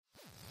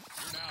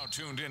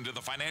tuned into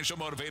the financial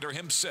motivator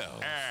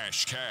himself,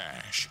 Ash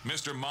Cash,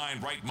 Mr.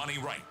 Mind Right Money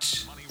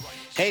Right.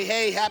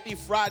 Hey, happy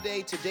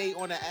Friday. Today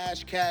on the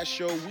Ash Cash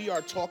Show, we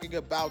are talking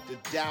about the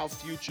Dow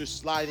future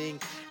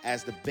sliding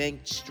as the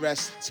bank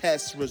stress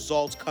test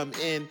results come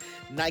in.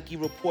 Nike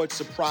reports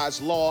surprise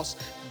loss.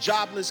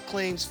 Jobless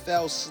claims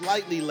fell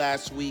slightly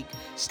last week.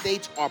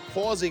 States are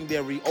pausing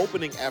their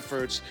reopening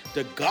efforts.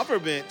 The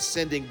government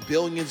sending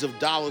billions of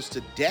dollars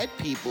to dead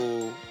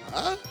people.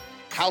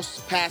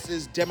 House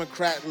passes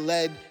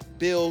Democrat-led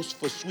bills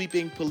for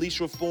sweeping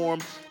police reform.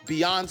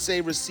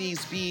 Beyonce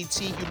receives BET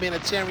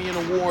Humanitarian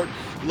Award.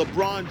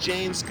 LeBron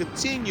James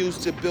continues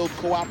to build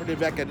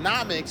cooperative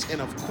economics.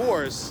 And of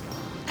course,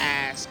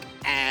 Ask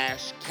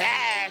Ash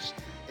Cash.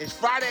 It's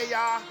Friday,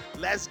 y'all.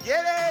 Let's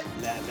get it.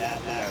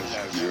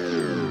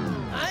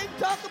 I ain't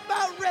talking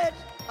about rich.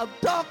 I'm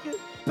talking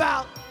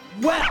about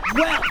well.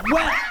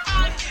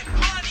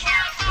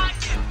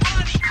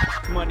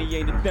 Money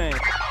ain't a thing.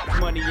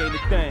 Money ain't a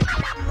thing.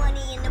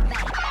 Money in the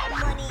bank.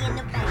 Money in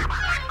the bank.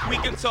 We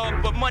can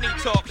talk, but money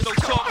talk, so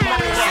talk more.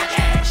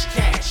 Ash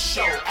Cash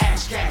Show,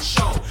 Ash Cash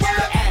Show, the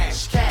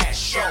Ash Cash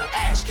Show,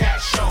 Ash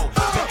Cash Show,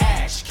 the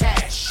Ash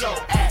Cash Show,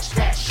 Ash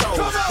Cash Show,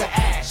 the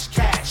Ash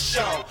Cash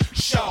Show,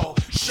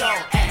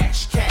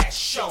 Ash Cash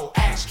Show,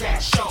 Ash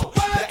Cash Show,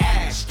 the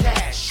Ash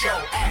Cash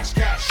Show, Ash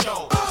Cash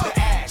Show, the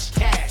Ash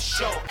Cash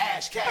Show,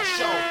 Ash Cash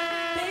Show.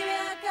 Baby,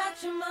 I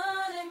got your money.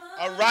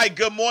 All right,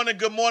 good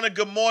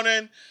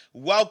morning.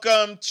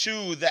 Welcome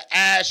to the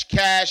Ash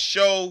Cash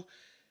Show.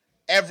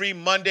 Every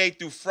Monday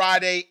through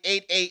Friday,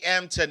 8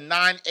 a.m. to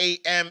 9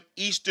 a.m.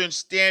 Eastern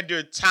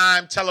Standard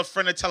Time. Tell a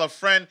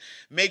friend.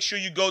 Make sure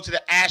you go to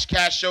the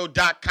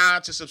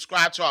ashcashshow.com to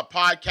subscribe to our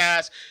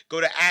podcast. Go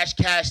to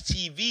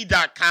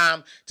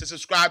ashcashtv.com to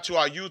subscribe to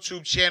our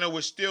YouTube channel.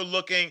 We're still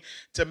looking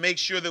to make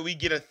sure that we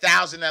get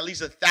at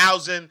least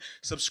 1,000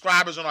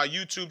 subscribers on our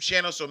YouTube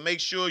channel. So make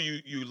sure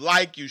you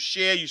like, you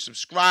share, you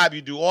subscribe,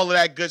 you do all of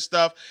that good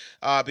stuff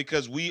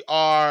because we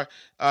are...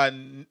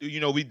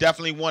 we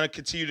definitely want to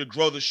continue to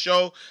grow the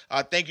show.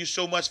 Thank you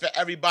so much for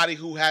everybody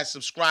who has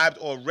subscribed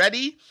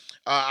already.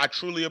 I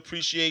truly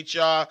appreciate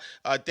y'all.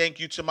 Thank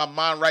you to my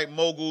Mind Right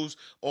moguls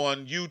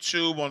on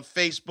YouTube, on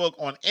Facebook,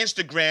 on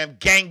Instagram.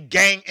 Gang,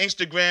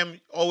 Instagram,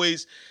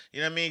 always,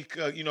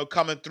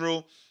 coming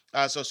through.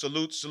 So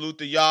salute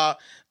to y'all.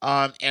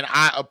 And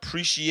I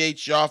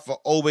appreciate y'all for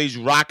always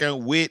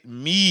rocking with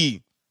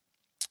me.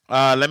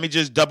 Let me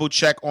just double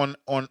check on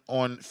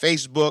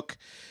Facebook.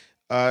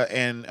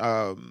 And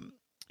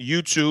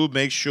YouTube,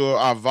 make sure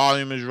our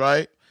volume is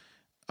right.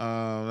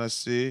 Let's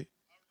see.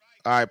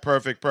 All right,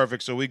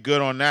 perfect. So we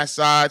good on that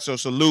side. So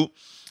salute.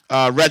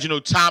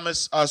 Reginald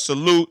Thomas,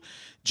 salute.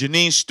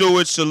 Janine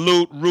Stewart,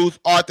 salute. Ruth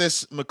Arthur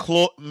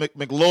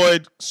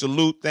McLeod,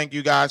 salute. Thank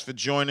you guys for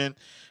joining.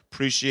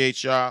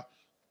 Appreciate y'all.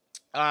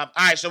 All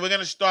right, so we're going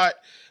to start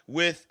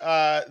with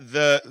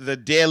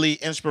the daily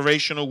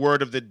inspirational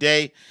word of the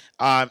day.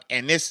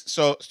 And this,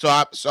 so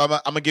I'm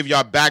gonna give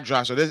y'all a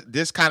backdrop. So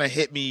this kind of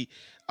hit me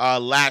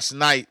last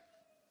night.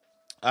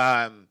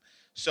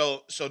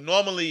 So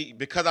normally,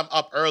 because I'm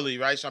up early,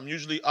 right? So I'm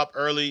usually up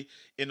early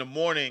in the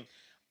morning,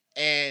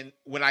 and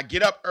when I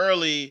get up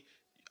early,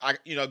 I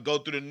go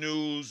through the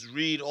news,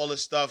 read all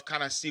this stuff,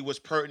 kind of see what's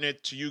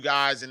pertinent to you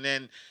guys, and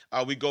then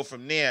we go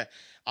from there.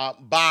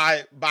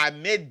 By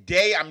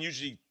midday, I'm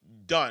usually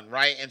done,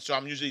 right? And so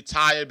I'm usually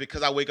tired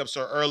because I wake up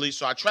so early.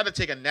 So I try to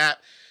take a nap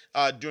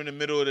during the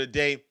middle of the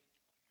day,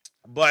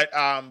 but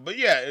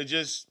yeah, it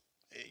just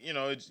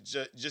it's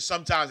just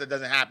sometimes it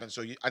doesn't happen.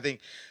 So I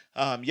think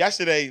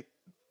yesterday,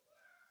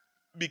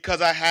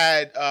 because I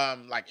had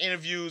like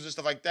interviews and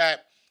stuff like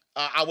that,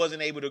 I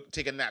wasn't able to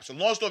take a nap. So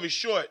long story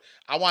short,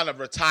 I wound up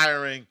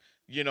retiring,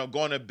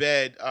 going to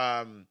bed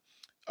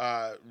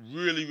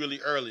really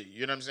early.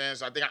 You know what I'm saying?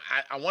 So I think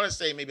I want to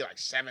say maybe like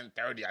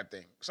 7:30, I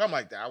think. Something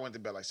like that. I went to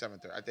bed like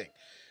 7:30, I think.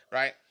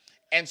 Right?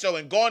 And so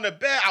in going to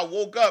bed, I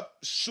woke up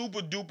super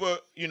duper,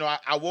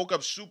 I woke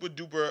up super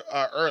duper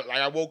early.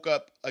 Like I woke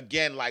up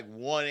again like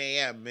 1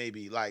 a.m.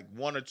 maybe, like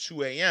 1 or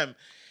 2 a.m.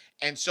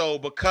 And so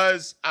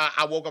because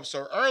I woke up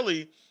so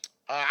early,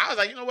 I was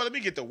like, you know what, let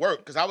me get to work.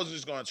 Because I was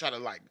just going to try to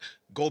like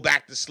go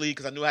back to sleep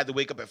because I knew I had to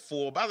wake up at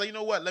 4. But I was like, you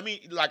know what,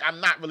 I'm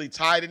not really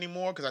tired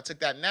anymore because I took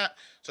that nap.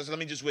 So I said, let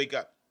me just wake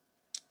up.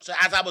 So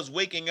as I was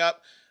waking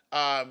up,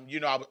 I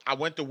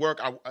went to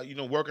work,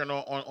 working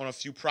on a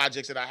few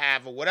projects that I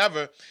have or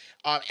whatever.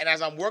 And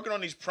as I'm working on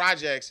these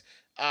projects,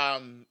 I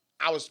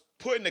was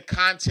putting the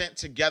content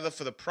together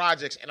for the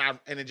projects,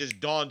 and it just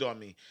dawned on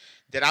me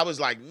that I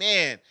was like,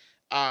 man,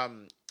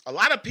 a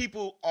lot of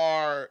people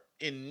are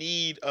in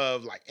need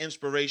of like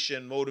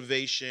inspiration,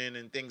 motivation,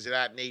 and things of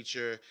that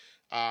nature,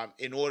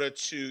 in order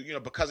to,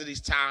 because of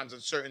these times,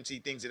 uncertainty,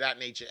 things of that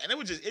nature. And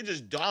it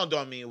just dawned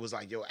on me. It was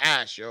like, yo,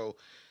 Ash,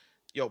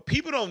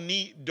 people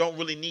don't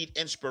really need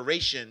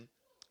inspiration,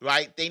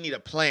 right? They need a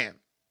plan.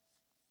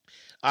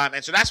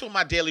 And so that's what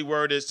my daily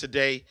word is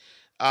today.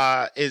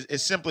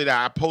 Is simply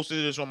that I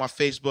posted this on my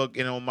Facebook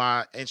and on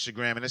my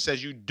Instagram, and it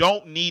says you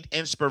don't need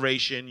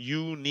inspiration,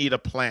 you need a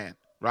plan,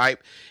 right?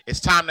 It's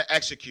time to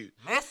execute.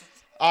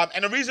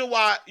 And the reason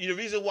why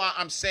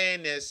I'm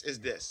saying this is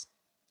this,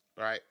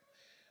 right?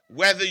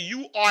 Whether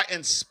you are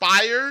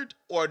inspired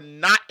or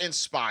not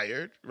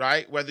inspired,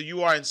 right? Whether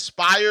you are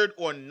inspired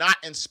or not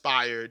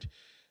inspired,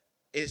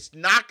 it's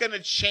not going to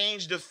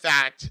change the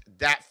fact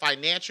that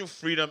financial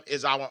freedom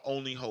is our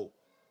only hope.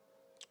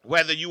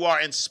 Whether you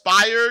are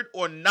inspired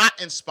or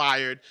not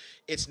inspired,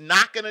 it's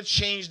not going to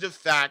change the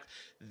fact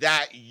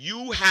that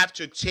you have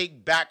to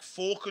take back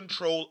full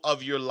control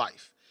of your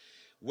life.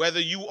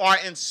 Whether you are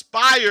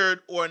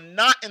inspired or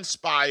not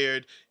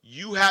inspired,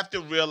 you have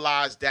to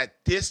realize that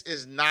this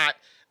is not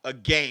a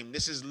game.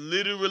 This is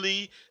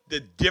literally the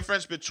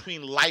difference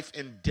between life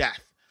and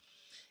death.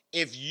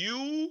 If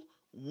you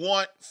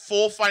want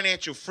full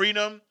financial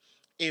freedom,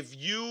 if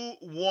you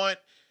want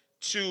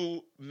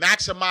to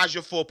maximize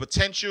your full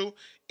potential,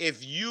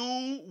 if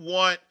you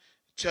want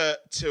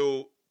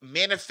to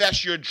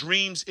manifest your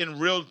dreams in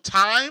real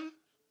time,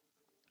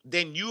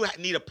 then you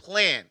need a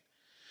plan.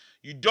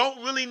 You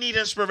don't really need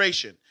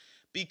inspiration,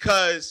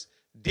 because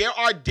there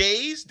are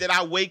days that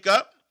I wake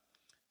up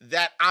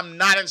that I'm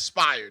not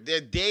inspired. There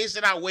are days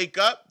that I wake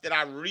up that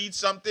I read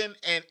something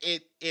and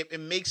it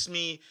makes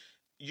me,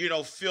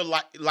 feel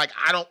like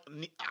I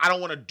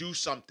don't want to do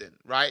something,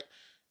 right?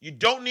 You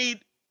don't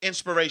need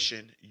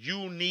inspiration.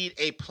 You need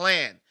a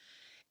plan.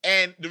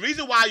 And the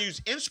reason why I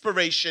use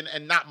inspiration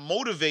and not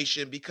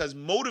motivation, because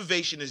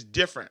motivation is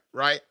different,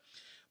 right?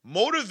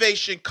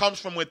 Motivation comes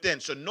from within.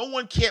 So no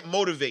one can't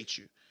motivate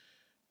you.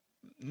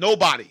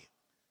 Nobody,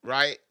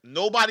 right?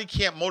 Nobody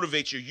can't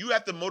motivate you. You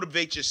have to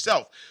motivate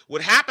yourself.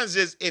 What happens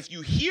is, if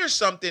you hear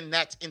something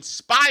that's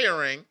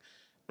inspiring,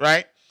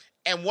 right?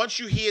 And once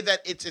you hear that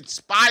it's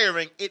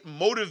inspiring, it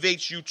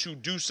motivates you to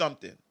do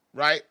something,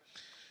 right?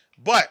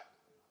 But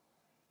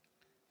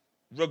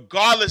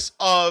regardless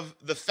of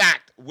the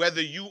fact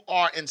whether you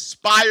are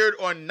inspired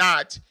or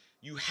not,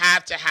 you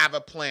have to have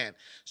a plan.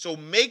 So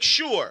make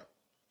sure,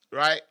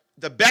 right?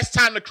 The best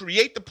time to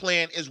create the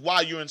plan is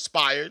while you're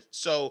inspired.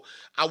 So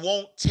I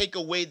won't take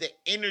away the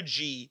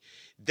energy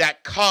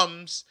that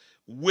comes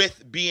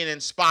with being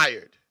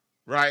inspired,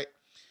 right?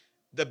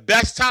 The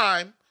best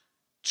time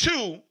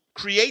to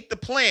create the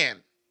plan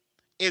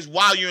is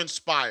while you're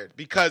inspired.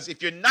 Because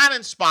if you're not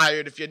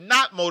inspired, if you're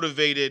not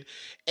motivated,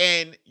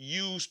 and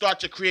you start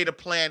to create a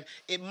plan,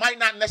 it might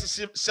not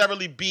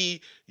necessarily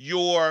be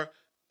your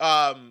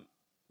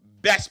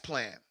best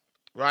plan,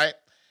 right?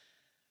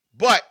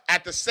 But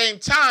at the same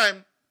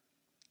time,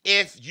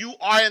 if you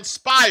are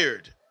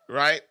inspired,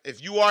 right?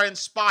 If you are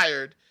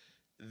inspired,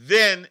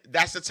 then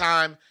that's the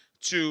time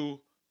to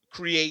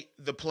create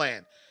the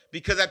plan.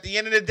 Because at the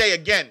end of the day,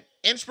 again,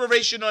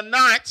 inspiration or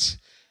not,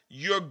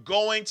 you're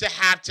going to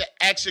have to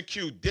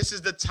execute. This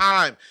is the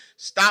time.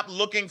 Stop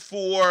looking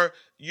for,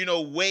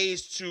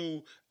 ways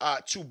to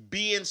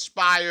be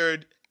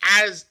inspired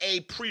as a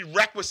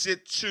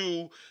prerequisite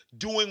to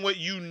doing what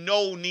you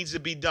know needs to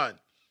be done.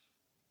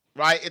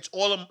 Right? It's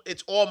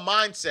all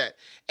mindset.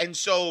 And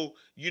so,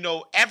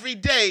 every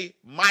day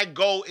my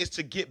goal is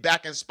to get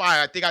back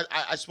inspired. I think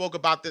I spoke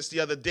about this the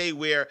other day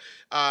where,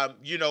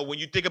 when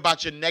you think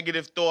about your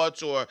negative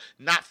thoughts or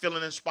not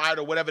feeling inspired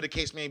or whatever the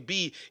case may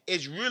be,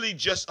 it's really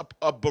just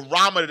a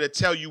barometer to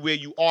tell you where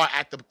you are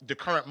at the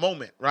current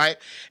moment, right?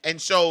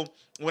 And so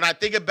when I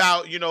think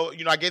about,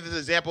 I gave this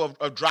example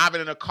of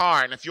driving in a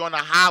car, and if you're on a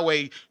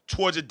highway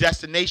towards a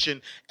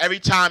destination, every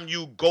time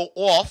you go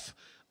off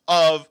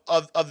of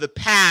the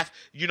path,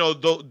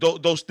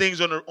 those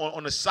things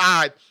on the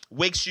side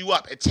wakes you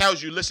up. It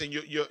tells you, listen,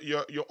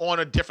 you're on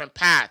a different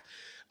path,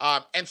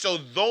 and so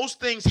those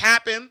things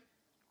happen.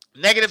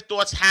 Negative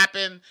thoughts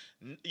happen.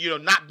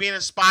 Not being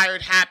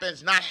inspired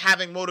happens. Not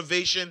having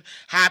motivation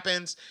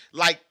happens.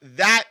 Like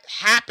that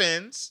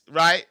happens,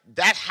 right?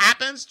 That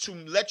happens to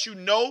let you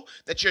know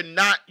that you're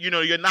not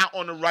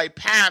on the right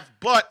path.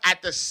 But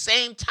at the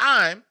same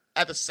time,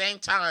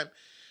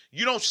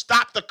 you don't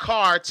stop the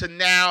car to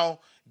now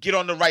get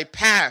on the right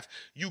path.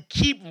 You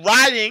keep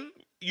riding,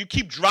 you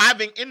keep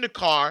driving in the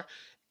car,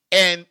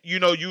 and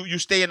you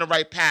stay in the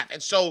right path.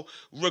 And so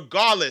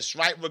regardless,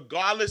 right?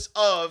 Regardless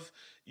of,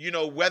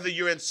 whether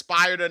you're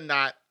inspired or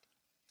not,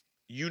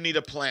 you need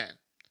a plan,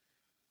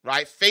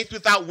 right? Faith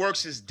without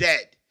works is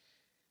dead.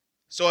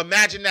 So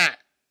imagine that.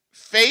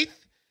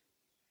 Faith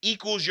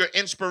equals your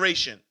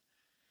inspiration,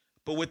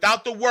 but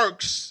without the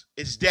works,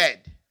 it's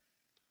dead.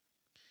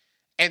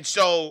 And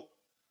so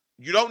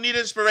you don't need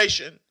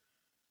inspiration.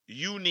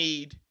 You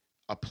need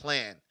a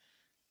plan.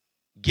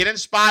 Get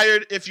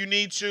inspired if you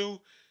need to.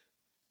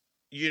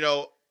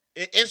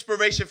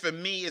 Inspiration for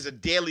me is a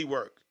daily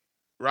work,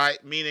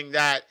 right? Meaning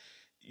that,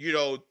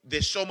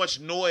 there's so much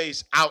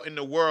noise out in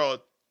the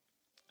world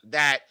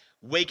that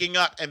waking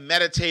up and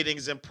meditating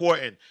is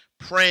important.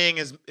 Praying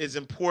is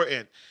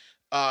important.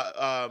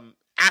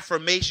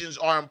 Affirmations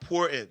are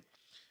important.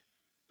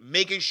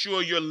 Making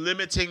sure you're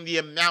limiting the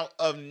amount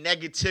of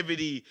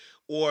negativity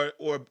or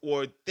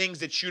things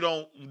that you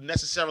don't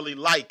necessarily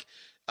like.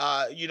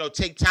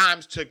 Take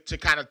times to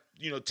kind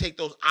of, take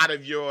those out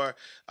of your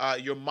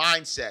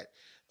mindset.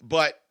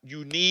 But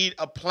you need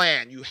a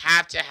plan. You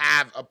have to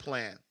have a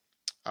plan.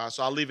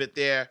 So I'll leave it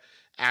there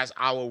as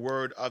our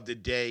word of the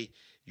day.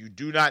 You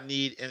do not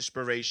need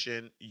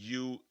inspiration.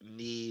 You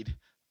need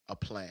a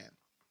plan.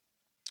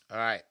 All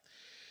right.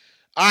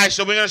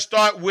 So we're going to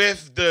start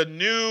with the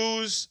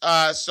news.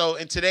 So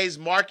in today's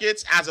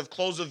markets, as of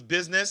close of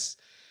business,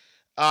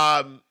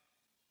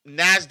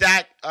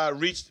 NASDAQ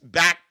reached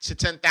back to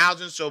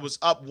 10,000, so it was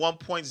up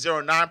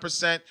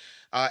 1.09%.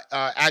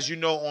 As you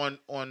know,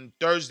 on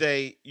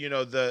Thursday,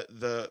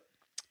 the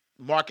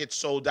market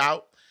sold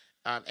out,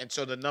 and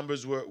so the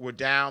numbers were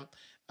down,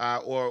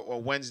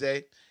 or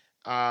Wednesday.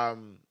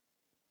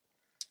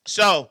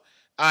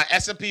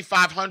 S&P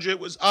 500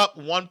 was up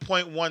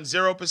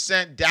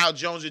 1.10%. Dow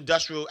Jones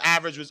Industrial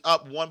Average was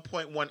up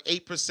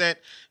 1.18%.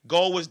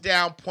 Gold was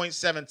down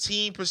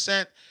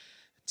 0.17%.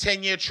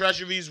 10-year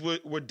treasuries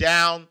were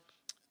down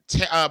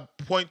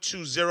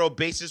 0.20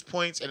 basis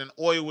points, and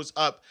oil was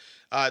up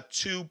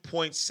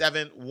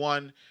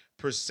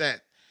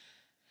 2.71%.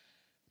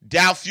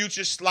 Dow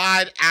futures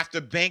slide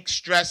after bank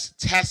stress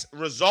test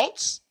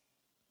results.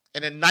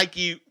 And then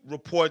Nike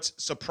reports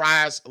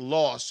surprise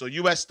loss. So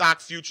U.S.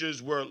 stock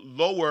futures were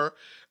lower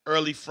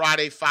early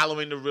Friday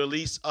following the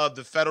release of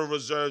the Federal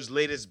Reserve's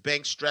latest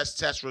bank stress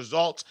test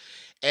results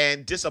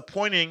and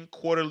disappointing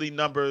quarterly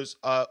numbers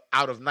out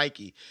of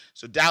Nike.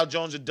 So Dow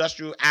Jones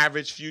Industrial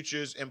Average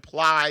futures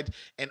implied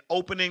an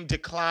opening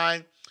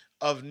decline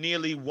of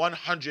nearly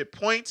 100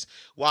 points,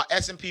 while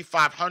S&P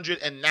 500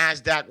 and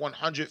NASDAQ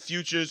 100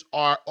 futures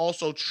are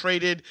also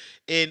traded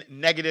in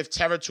negative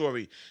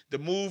territory. The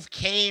move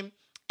came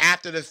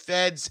after the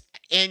Fed's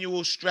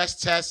annual stress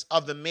test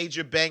of the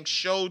major banks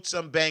showed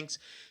some banks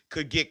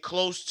could get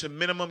close to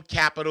minimum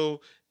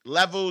capital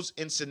levels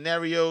in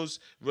scenarios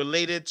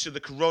related to the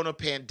corona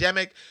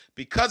pandemic.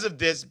 Because of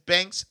this,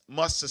 banks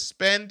must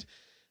suspend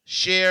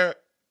share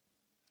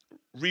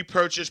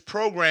repurchase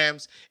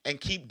programs and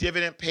keep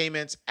dividend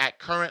payments at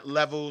current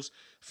levels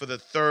for the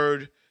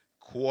third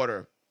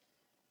quarter.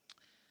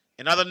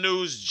 In other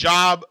news,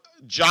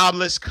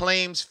 jobless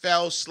claims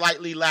fell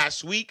slightly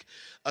last week,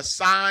 a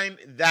sign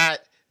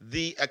that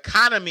the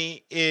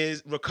economy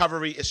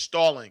recovery is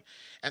stalling.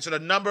 And so the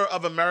number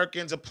of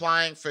Americans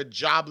applying for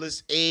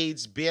jobless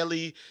aids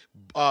barely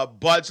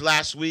budged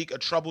last week, a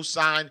trouble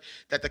sign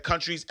that the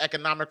country's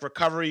economic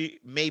recovery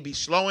may be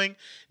slowing.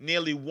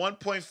 Nearly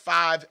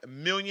 1.5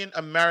 million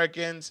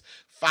Americans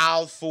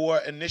filed for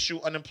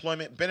initial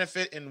unemployment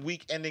benefit in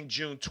week ending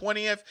June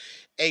 20th,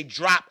 a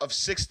drop of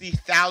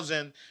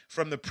 60,000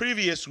 from the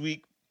previous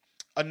week.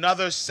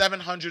 Another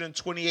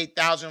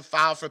 728,000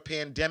 filed for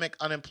pandemic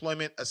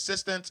unemployment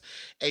assistance,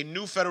 a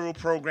new federal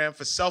program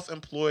for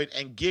self-employed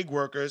and gig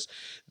workers.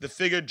 The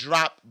figure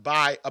dropped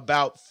by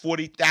about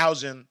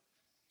 40,000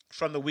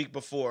 from the week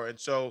before. And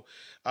so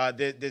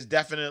there's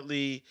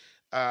definitely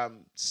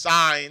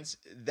signs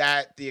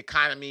that the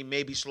economy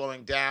may be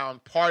slowing down.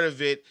 Part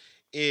of it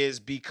is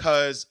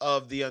because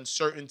of the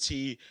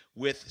uncertainty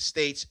with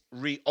states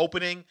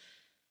reopening.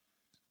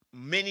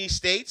 Many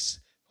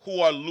states who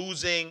are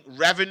losing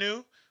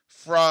revenue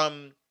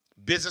from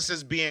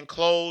businesses being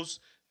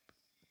closed.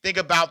 Think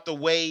about the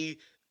way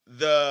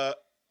the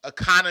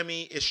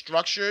economy is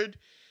structured.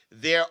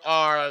 There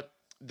are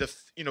the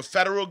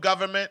federal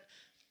government,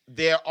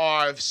 there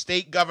are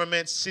state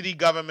governments, city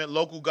government,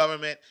 local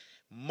government.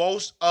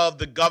 Most of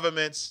the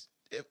governments,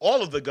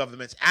 all of the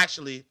governments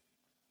actually,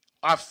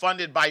 are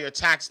funded by your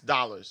tax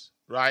dollars,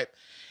 right?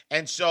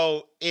 And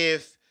so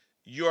if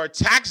your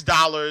tax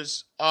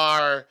dollars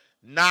are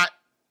not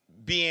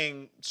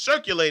being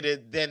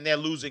circulated, then they're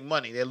losing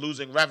money. They're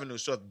losing revenue.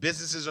 So if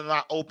businesses are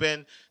not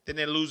open, then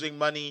they're losing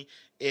money.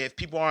 If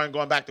people aren't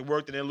going back to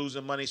work, then they're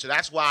losing money. So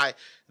that's why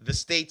the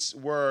states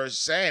were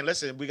saying,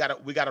 listen, we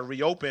gotta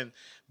reopen.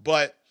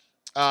 But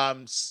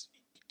as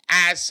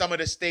some of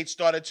the states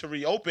started to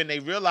reopen, they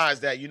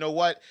realized that, you know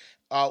what,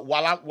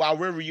 while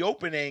we're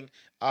reopening,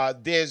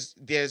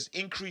 there's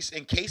increase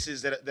in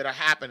cases that are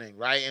happening,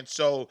 right? And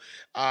so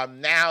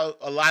now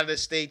a lot of the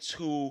states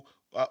who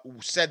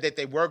said that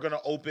they were going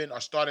to open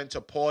are starting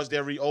to pause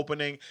their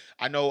reopening.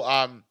 I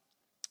know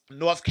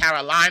North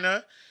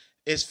Carolina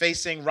is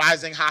facing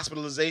rising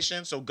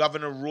hospitalization. So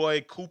Governor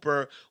Roy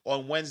Cooper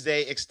on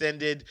Wednesday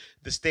extended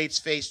the state's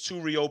phase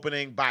 2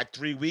 reopening by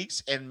 3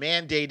 weeks and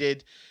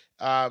mandated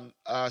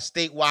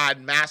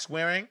statewide mask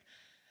wearing.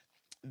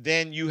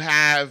 Then you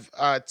have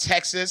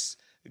Texas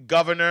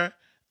Governor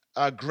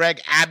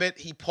Greg Abbott.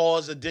 He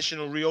paused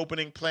additional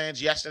reopening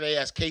plans yesterday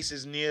as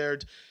cases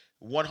neared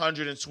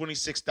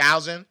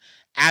 126,000.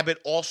 Abbott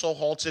also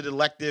halted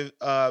elective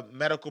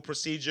medical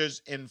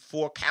procedures in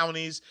 4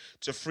 counties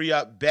to free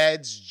up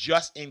beds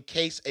just in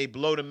case a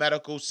blow to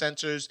medical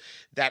centers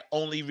that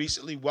only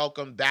recently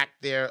welcomed back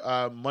their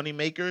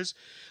moneymakers.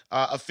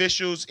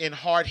 Officials in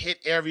hard-hit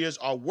areas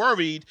are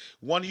worried.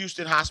 One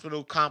Houston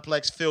hospital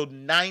complex filled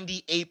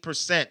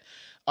 98%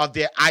 of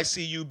their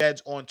ICU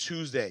beds on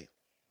Tuesday,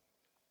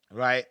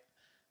 right?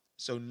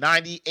 So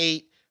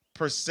 98%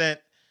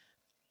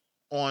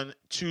 on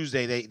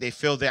Tuesday, they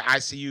filled their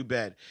ICU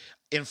bed.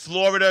 In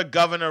Florida,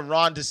 Governor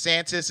Ron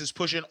DeSantis is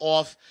pushing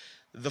off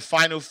the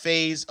final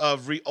phase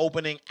of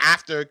reopening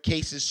after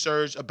cases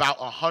surged about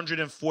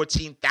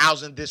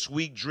 114,000 this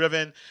week,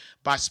 driven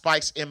by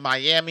spikes in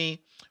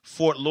Miami,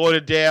 Fort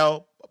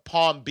Lauderdale,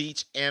 Palm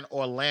Beach, and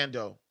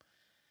Orlando.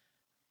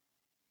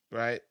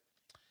 Right?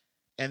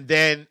 And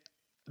then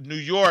New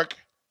York,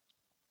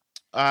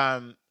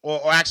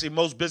 or actually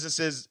most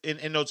businesses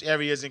in those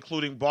areas,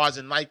 including bars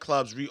and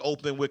nightclubs,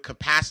 reopened with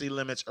capacity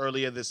limits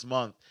earlier this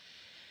month.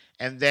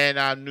 And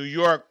then New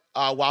York,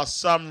 while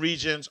some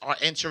regions are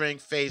entering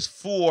phase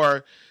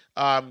 4,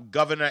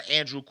 Governor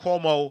Andrew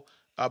Cuomo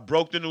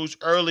broke the news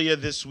earlier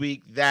this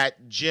week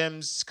that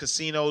gyms,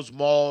 casinos,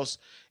 malls,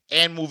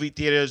 and movie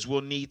theaters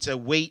will need to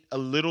wait a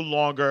little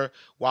longer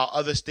while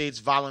other states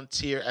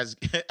volunteer as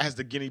as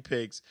the guinea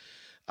pigs.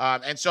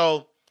 And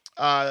so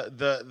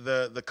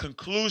the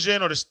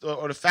conclusion or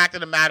the fact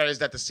of the matter is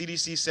that the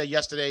CDC said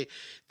yesterday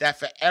that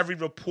for every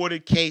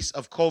reported case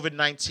of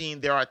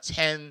COVID-19, there are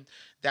 10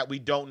 that we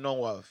don't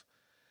know of.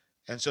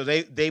 And so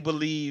they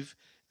believe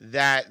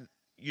that,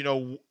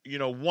 1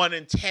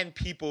 in 10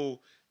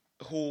 people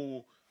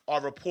who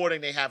are reporting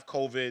they have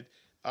COVID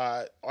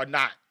are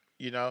not,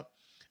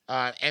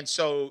 and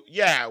so,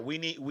 yeah, we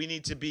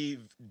need to be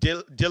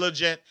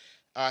diligent,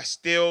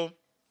 still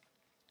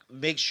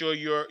make sure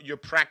you're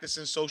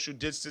practicing social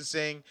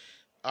distancing.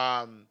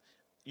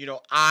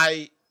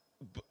 I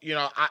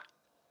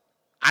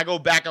go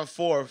back and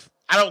forth.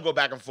 I don't go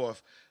back and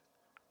forth.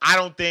 I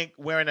don't think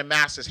wearing a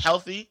mask is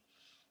healthy.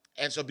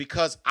 And so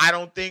because I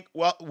don't think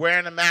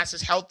wearing a mask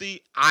is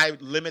healthy, I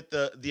limit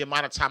the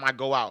amount of time I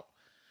go out.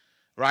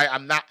 Right?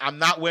 I'm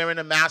not wearing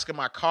a mask in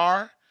my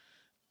car.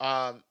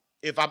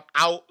 If I'm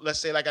out, let's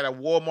say like at a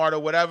Walmart or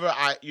whatever,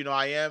 I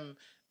am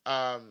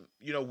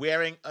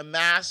wearing a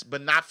mask,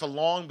 but not for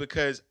long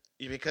because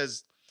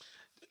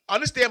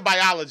understand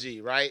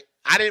biology, right?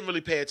 I didn't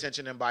really pay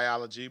attention in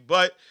biology,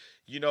 but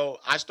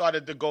I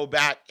started to go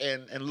back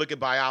and look at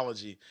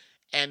biology.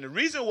 And the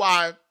reason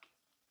why,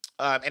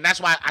 and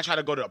that's why I try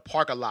to go to the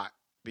park a lot,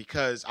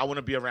 because I want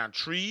to be around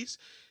trees,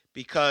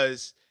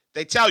 because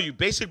they tell you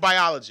basic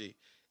biology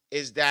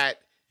is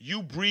that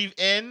you breathe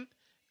in,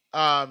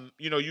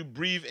 you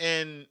breathe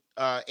in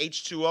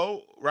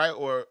H2O, right?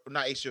 Or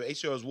not H2O,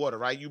 H2O is water,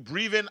 right? You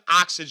breathe in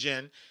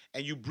oxygen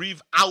and you breathe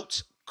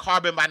out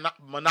carbon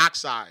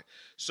monoxide.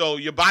 So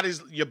your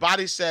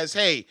body says,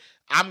 hey,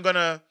 I'm going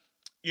to,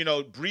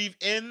 breathe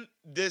in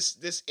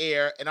this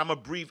air and I'm going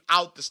to breathe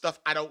out the stuff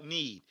I don't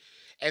need.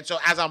 And so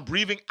as I'm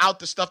breathing out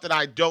the stuff that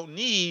I don't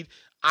need,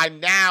 I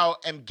now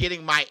am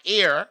getting my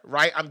air,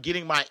 right? I'm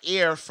getting my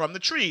air from the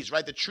trees,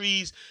 right? The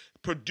trees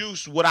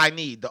produce what I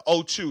need, the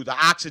O2, the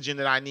oxygen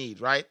that I need,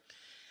 right?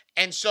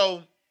 And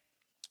so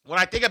when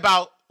I think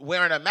about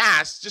wearing a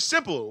mask, just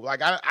simple.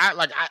 Like I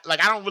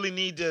don't really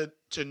need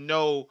to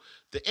know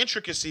the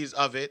intricacies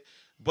of it,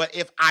 but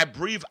if I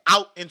breathe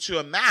out into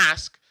a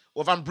mask,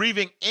 or if I'm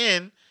breathing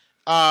in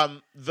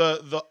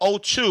the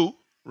O2,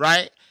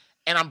 right,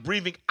 and I'm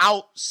breathing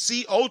out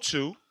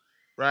CO2,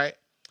 right,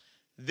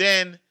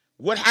 then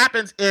what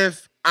happens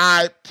if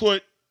I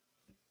put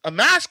a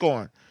mask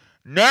on?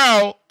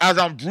 Now, as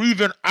I'm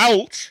breathing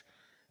out,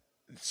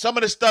 some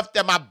of the stuff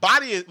that my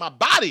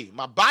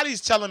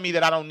body's telling me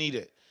that I don't need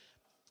it.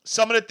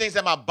 Some of the things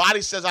that my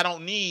body says I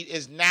don't need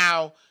is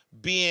now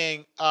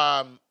being,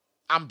 I'm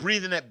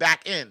breathing it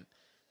back in.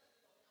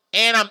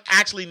 And I'm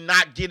actually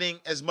not getting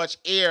as much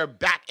air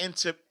back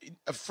into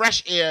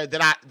fresh air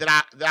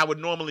that I would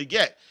normally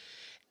get.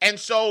 And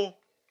so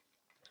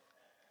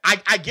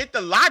I get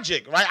the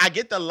logic, right? I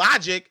get the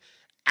logic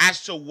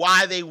as to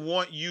why they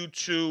want you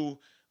to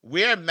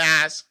wear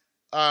masks.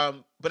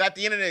 But at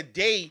the end of the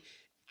day,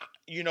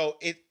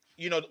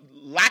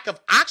 lack of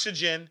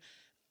oxygen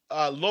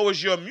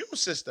lowers your immune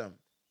system,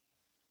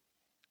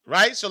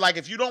 right? So like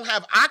if you don't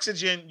have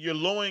oxygen, you're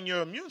lowering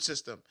your immune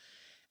system.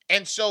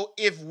 And so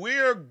if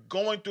we're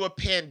going through a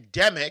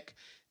pandemic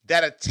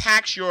that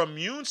attacks your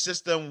immune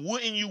system,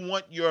 wouldn't you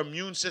want your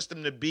immune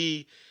system to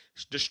be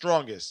the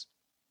strongest?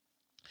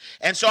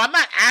 And so I'm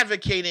not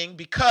advocating,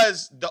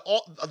 because the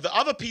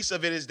other piece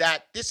of it is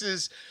that this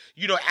is,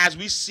 as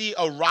we see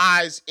a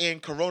rise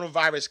in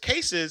coronavirus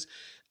cases,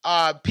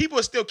 people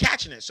are still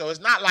catching it. So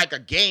it's not like a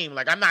game.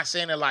 Like, I'm not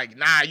saying that like,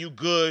 nah, you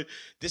good,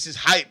 this is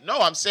hype.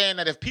 No, I'm saying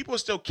that if people are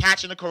still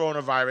catching the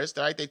coronavirus,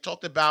 right? They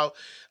talked about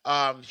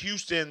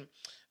Houston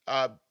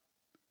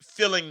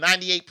filling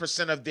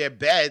 98% of their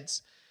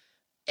beds,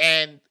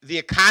 and the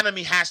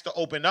economy has to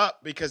open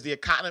up because the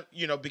economy,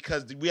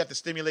 because we have to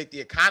stimulate the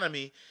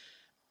economy.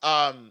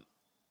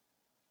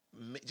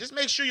 Just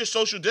make sure you're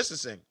social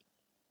distancing.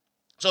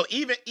 So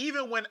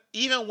even when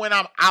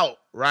I'm out,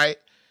 right?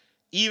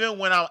 Even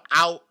when I'm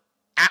out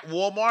at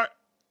Walmart,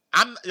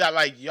 I'm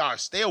like, y'all,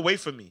 stay away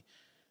from me.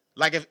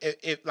 Like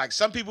if like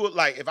some people,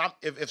 like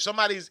if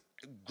somebody's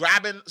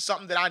grabbing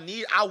something that I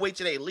need, I'll wait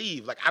till they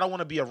leave. Like, I don't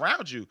want to be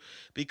around you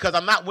because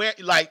I'm not wearing,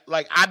 like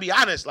I'll be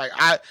honest, like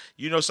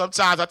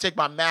sometimes I take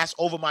my mask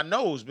over my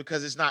nose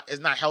because it's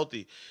not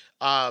healthy.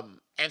 And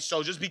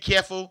so just be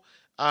careful.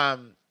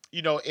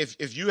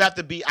 If you have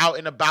to be out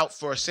and about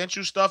for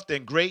essential stuff,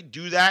 then great,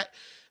 do that.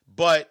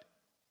 But,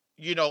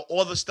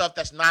 all the stuff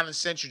that's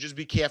non-essential, just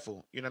be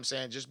careful. You know what I'm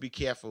saying? Just be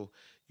careful,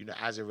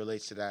 as it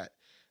relates to that.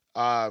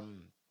 All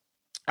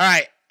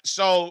right.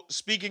 So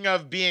speaking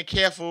of being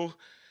careful,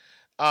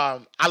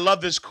 I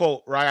love this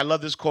quote, right? I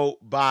love this quote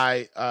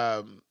by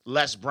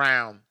Les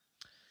Brown.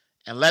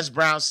 And Les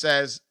Brown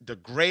says, "The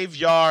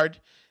graveyard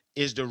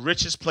is the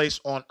richest place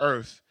on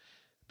earth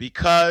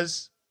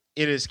because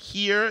it is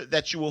here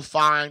that you will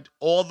find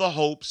all the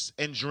hopes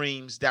and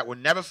dreams that were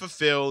never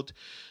fulfilled,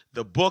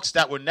 the books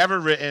that were never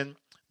written,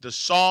 the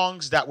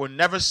songs that were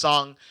never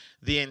sung,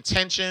 the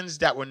intentions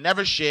that were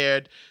never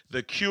shared,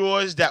 the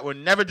cures that were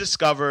never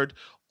discovered,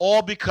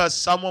 all because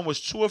someone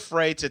was too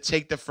afraid to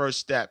take the first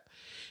step.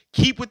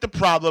 Keep with the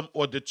problem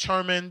or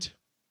determined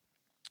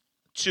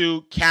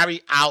to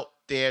carry out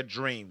their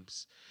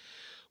dreams."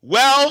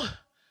 Well,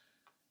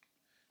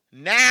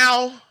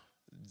 now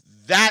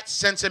that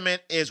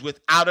sentiment is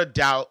without a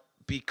doubt,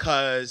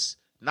 because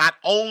not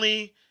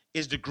only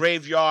is the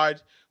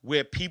graveyard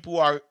where people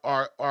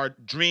are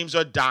dreams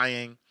are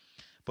dying,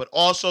 but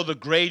also the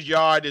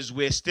graveyard is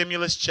where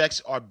stimulus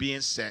checks are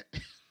being sent.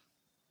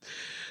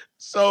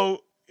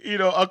 So,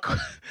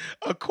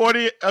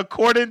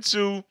 according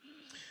to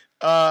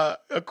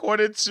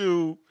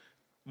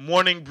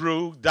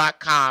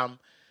morningbrew.com,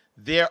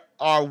 there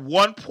are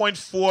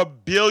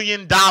 $1.4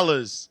 billion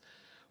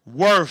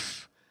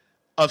worth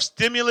of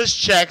stimulus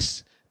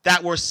checks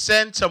that were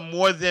sent to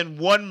more than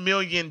 1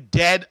 million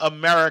dead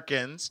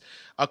Americans,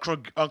 a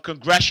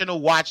congressional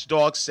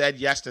watchdog said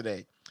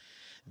yesterday.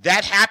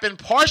 That happened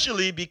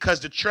partially because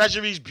the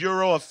Treasury's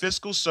Bureau of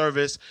Fiscal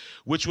Service,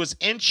 which was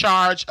in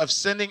charge of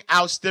sending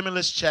out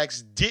stimulus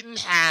checks, didn't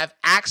have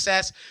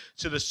access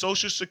to the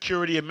Social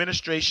Security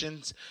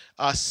Administration's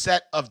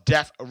set of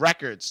death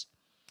records.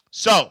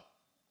 So,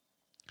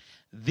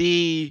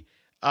 the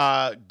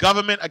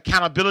Government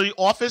Accountability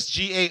Office,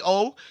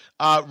 GAO,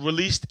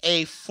 released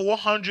a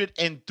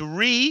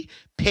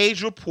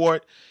 403-page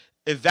report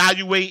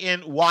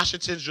evaluating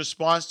Washington's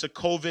response to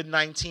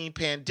COVID-19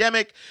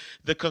 pandemic.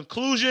 The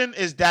conclusion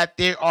is that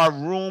there are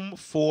room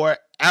for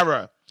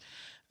error.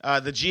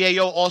 The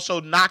GAO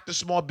also knocked the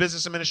Small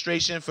Business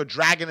Administration for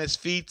dragging its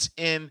feet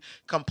in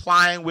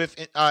complying with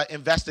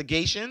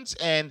investigations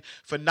and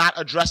for not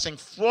addressing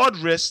fraud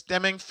risks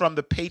stemming from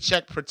the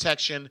Paycheck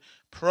Protection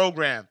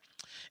Program.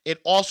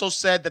 It also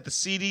said that the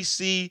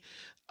CDC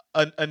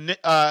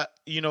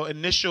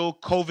initial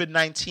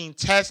COVID-19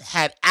 test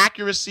had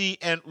accuracy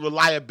and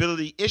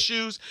reliability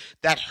issues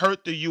that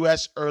hurt the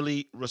U.S.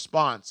 early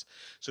response.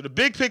 So the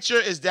big picture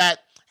is that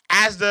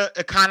as the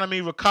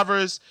economy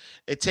recovers,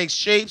 it takes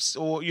shapes,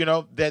 or,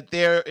 that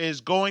there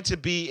is going to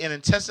be an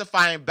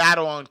intensifying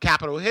battle on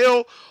Capitol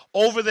Hill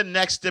over the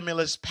next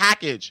stimulus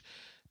package,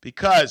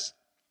 because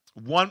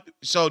not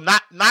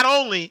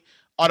only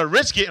are the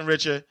rich getting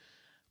richer,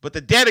 but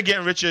the dead are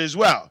getting richer as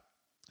well.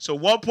 So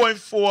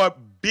 $1.4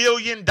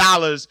 billion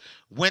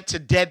went to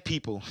dead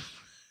people.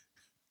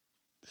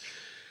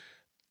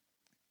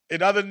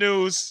 In other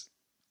news,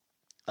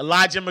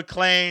 Elijah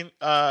McClain,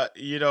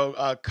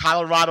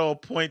 Colorado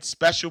appoints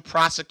special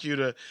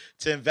prosecutor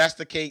to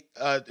investigate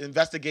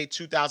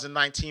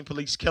 2019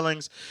 police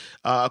killings.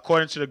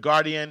 According to The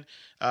Guardian,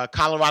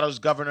 Colorado's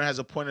governor has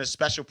appointed a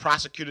special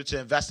prosecutor to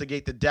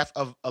investigate the death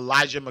of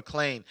Elijah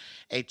McClain,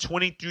 a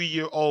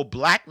 23-year-old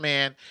black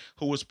man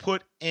who was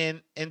put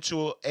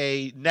into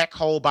a neck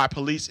hole by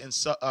police in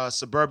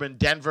suburban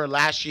Denver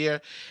last year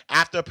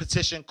after a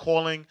petition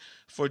calling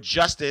for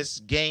justice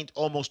gained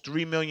almost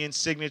 3 million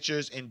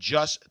signatures in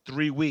just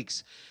 3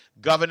 weeks.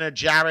 Governor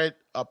Jared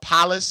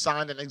Polis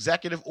signed an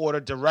executive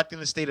order directing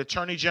the state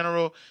attorney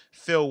general,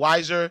 Phil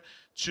Weiser,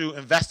 to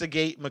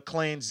investigate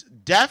McClain's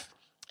death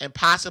and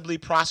possibly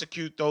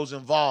prosecute those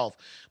involved.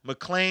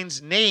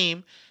 McClain's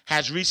name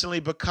has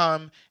recently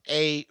become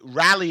a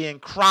rallying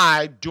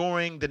cry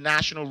during the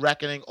national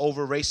reckoning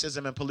over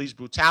racism and police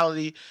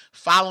brutality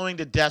following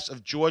the deaths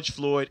of George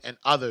Floyd and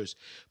others.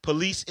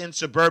 Police in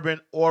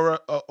suburban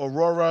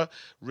Aurora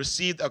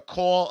received a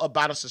call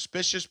about a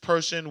suspicious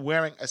person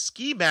wearing a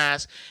ski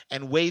mask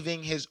and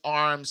waving his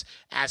arms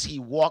as he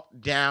walked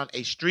down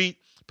a street.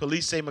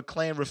 Police say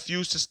McClain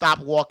refused to stop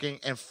walking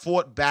and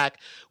fought back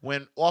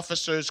when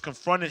officers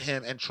confronted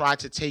him and tried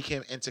to take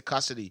him into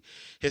custody.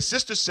 His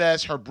sister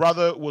says her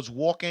brother was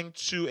walking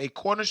to a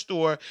corner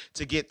store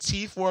to get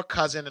tea for a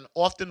cousin and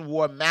often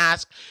wore a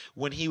mask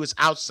when he was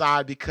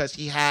outside because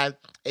he had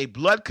a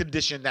blood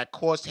condition that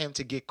caused him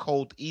to get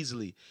cold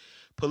easily.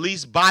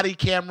 Police body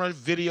camera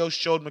video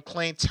showed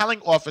McClain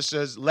telling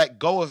officers, "Let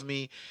go of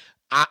me.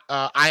 I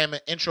am an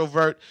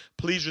introvert.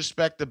 Please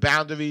respect the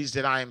boundaries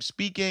that I am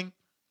speaking."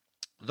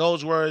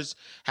 Those words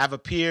have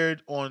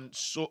appeared on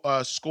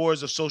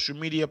scores of social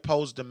media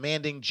posts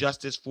demanding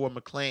justice for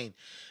McClain.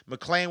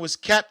 McClain was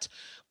kept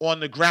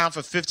on the ground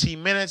for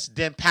 15 minutes.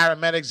 Then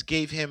paramedics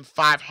gave him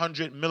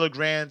 500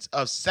 milligrams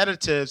of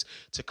sedatives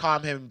to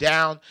calm him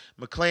down.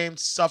 McClain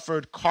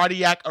suffered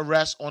cardiac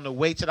arrest on the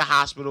way to the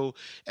hospital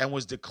and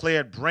was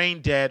declared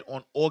brain dead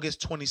on August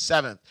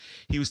 27th.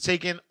 He was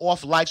taken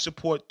off life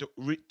support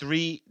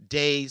 3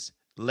 days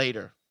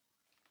later.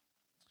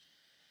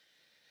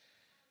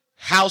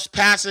 House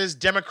passes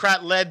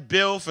Democrat-led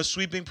bill for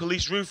sweeping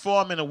police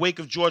reform in the wake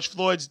of George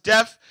Floyd's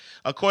death.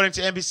 According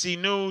to NBC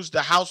News,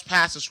 the House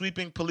passed a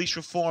sweeping police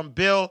reform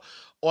bill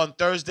on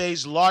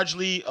Thursdays,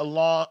 largely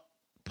along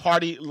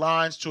party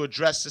lines to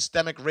address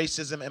systemic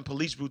racism and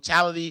police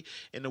brutality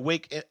in the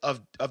wake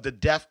of the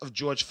death of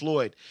George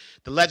Floyd.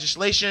 The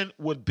legislation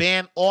would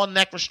ban all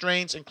neck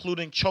restraints,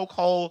 including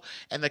chokehold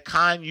and the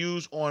kind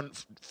used on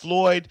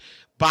Floyd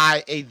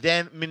by a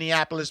then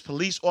Minneapolis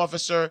police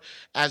officer,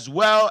 as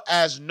well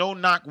as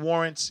no-knock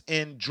warrants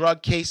in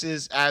drug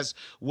cases, as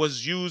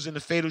was used in the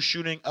fatal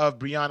shooting of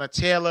Breonna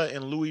Taylor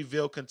in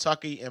Louisville,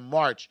 Kentucky in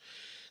March.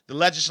 The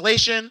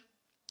legislation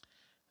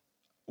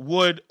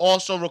would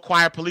also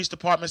require police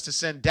departments to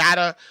send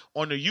data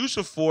on the use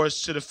of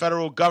force to the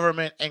federal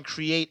government and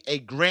create a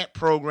grant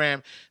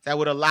program that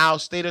would allow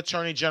state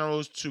attorney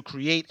generals to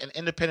create an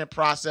independent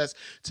process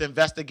to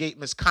investigate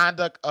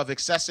misconduct of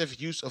excessive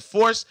use of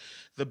force.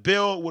 The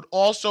bill would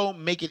also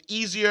make it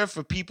easier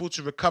for people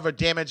to recover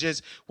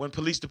damages when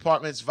police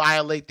departments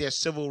violate their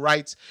civil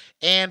rights,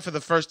 and for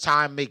the first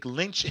time make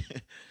lynching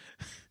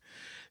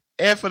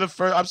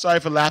I'm sorry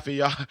for laughing,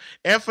 y'all.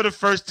 And for the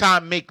first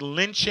time, make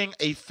lynching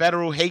a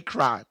federal hate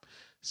crime.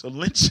 So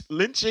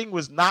lynching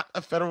was not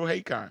a federal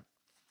hate crime.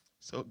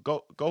 So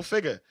go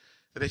figure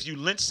that if you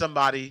lynch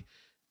somebody,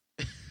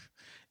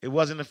 it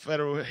wasn't a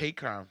federal hate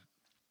crime.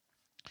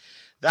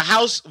 The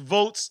House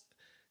votes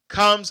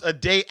comes a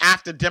day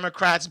after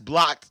Democrats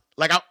blocked.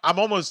 Like I'm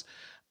not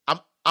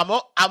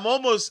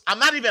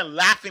even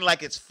laughing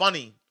like it's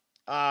funny.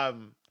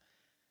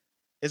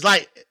 It's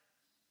like,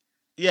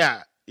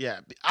 yeah.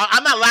 Yeah,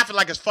 I'm not laughing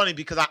like it's funny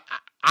because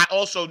I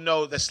also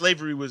know that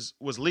slavery was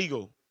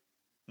legal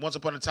once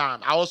upon a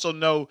time. I also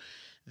know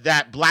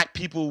that black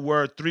people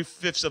were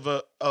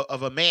 3/5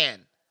 of a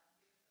man,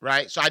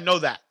 right? So I know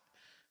that.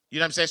 You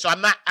know what I'm saying? So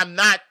I'm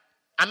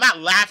not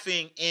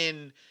laughing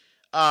in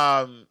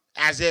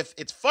as if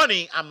it's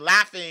funny. I'm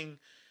laughing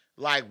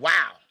like,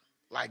 wow,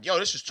 like, yo,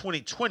 this is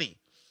 2020.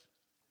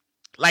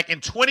 Like in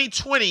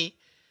 2020.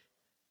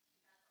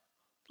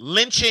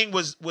 Lynching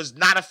was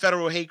not a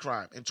federal hate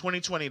crime. In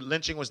 2020,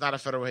 lynching was not a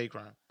federal hate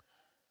crime.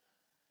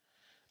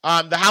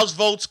 The House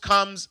votes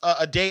comes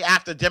a day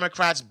after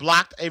Democrats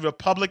blocked a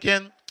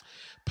Republican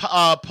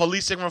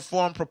policing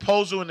reform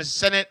proposal in the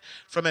Senate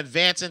from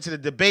advancing to the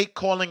debate,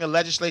 calling a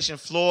legislation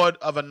flawed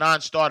of a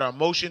non-starter. A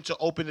motion to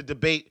open the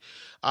debate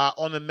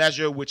on the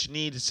measure, which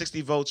needed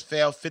 60 votes,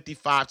 failed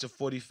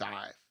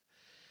 55-45.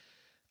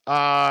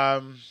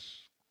 All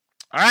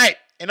right.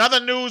 In other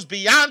news,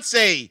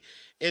 Beyonce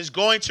is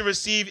going to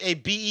receive a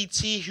BET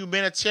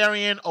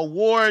Humanitarian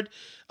Award.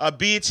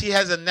 BET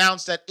has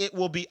announced that it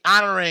will be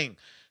honoring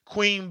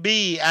Queen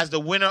Bee as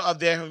the winner of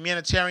their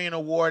Humanitarian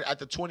Award at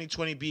the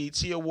 2020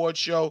 BET Award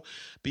show.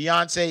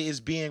 Beyonce is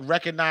being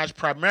recognized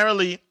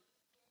primarily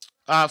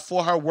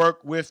for her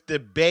work with the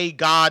Be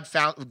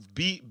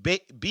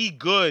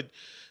Good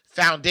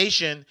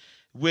Foundation,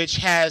 which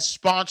has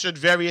sponsored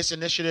various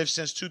initiatives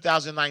since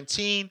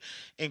 2019,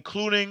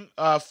 including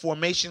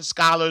Formation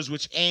Scholars,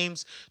 which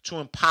aims to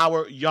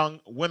empower young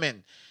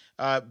women.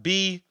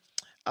 B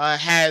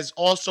has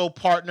also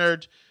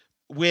partnered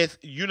with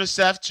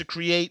UNICEF to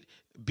create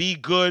Be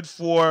Good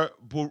for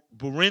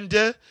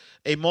Burundi,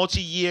 a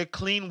multi-year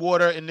clean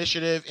water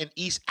initiative in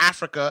East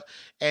Africa,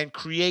 and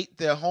create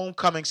the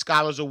Homecoming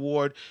Scholars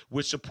Award,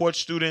 which supports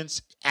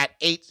students at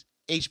 8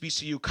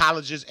 HBCU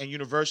colleges and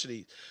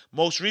universities.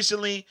 Most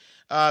recently,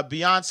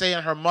 Beyonce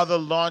and her mother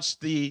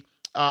launched the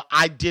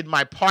I Did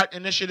My Part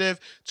initiative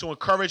to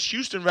encourage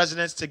Houston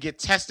residents to get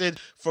tested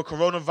for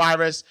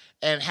coronavirus,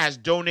 and has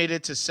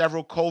donated to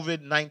several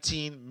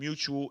COVID-19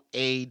 mutual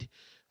aid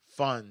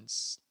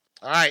funds.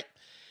 All right.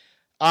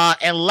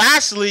 And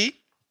lastly,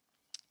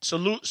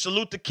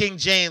 salute to King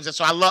James. And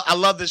so I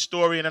love this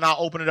story, and then I'll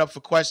open it up for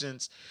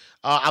questions.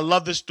 I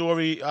love this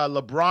story.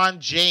 LeBron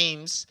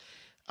James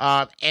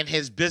and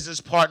his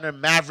business partner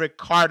Maverick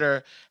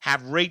Carter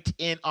have raked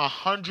in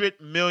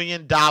 $100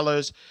 million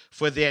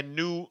for their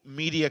new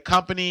media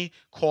company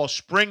called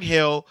Spring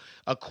Hill,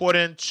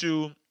 according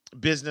to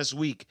Business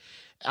Week.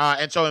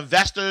 And so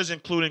investors,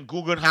 including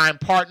Guggenheim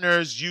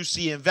Partners,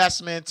 UC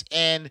Investments,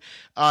 and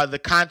the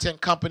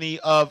content company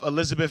of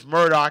Elizabeth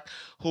Murdoch,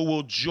 who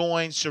will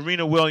join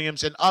Serena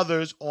Williams and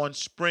others on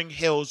Spring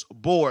Hill's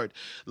board.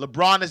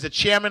 LeBron is the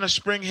chairman of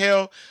Spring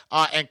Hill,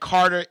 and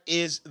Carter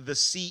is the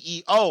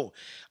CEO.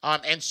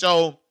 And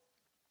so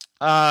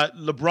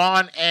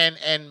LeBron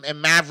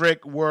and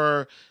Maverick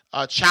were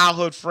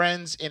childhood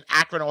friends in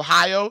Akron,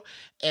 Ohio,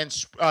 and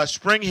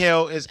Spring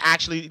Hill is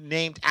actually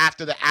named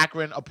after the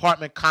Akron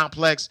apartment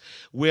complex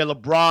where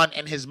LeBron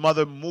and his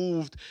mother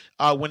moved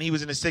when he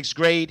was in the 6th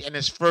grade, and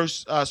his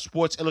first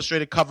Sports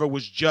Illustrated cover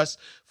was just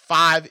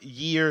 5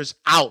 years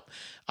out.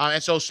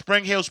 And so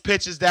Spring Hill's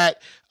pitch is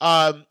that,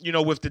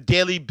 with the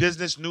daily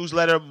business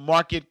newsletter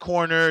Market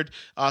Cornered,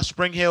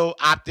 Spring Hill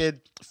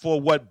opted for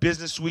what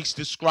Business Week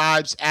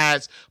describes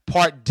as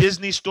part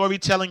Disney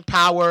storytelling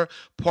power,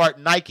 part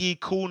Nike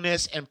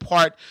coolness, and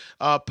part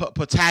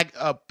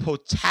Patagonia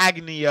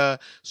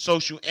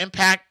social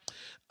impact.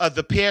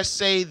 The pair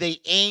say they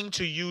aim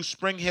to use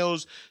Spring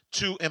Hills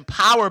to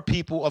empower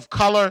people of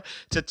color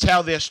to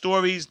tell their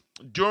stories.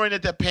 During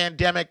the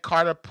pandemic,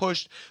 Carter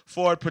pushed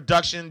forward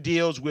production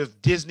deals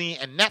with Disney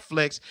and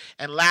Netflix.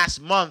 And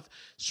last month,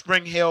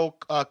 Spring Hill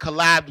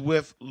collabed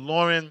with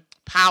Lauren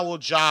Powell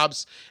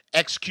Jobs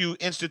XQ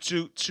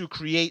Institute to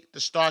create the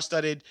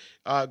star-studded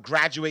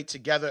Graduate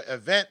Together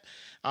event.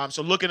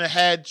 So looking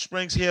ahead,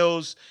 Spring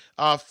Hill's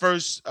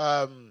first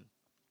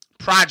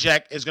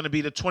project is going to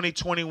be the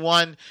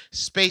 2021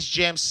 Space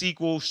Jam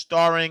sequel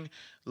starring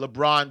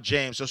LeBron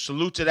James. So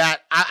salute to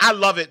that. I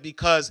love it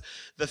because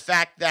the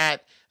fact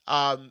that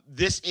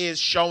this is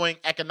showing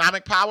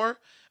economic power.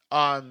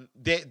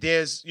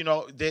 There's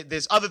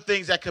other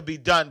things that could be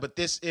done, but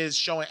this is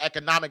showing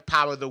economic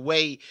power, the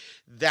way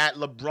that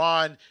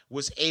LeBron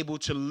was able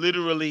to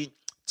literally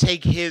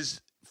take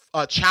his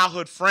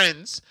childhood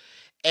friends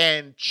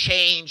and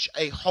change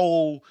a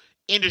whole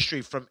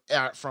industry from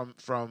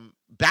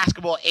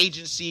basketball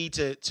agency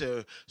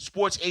to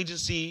sports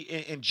agency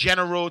in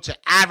general, to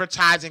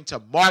advertising, to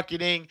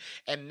marketing,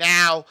 and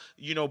now,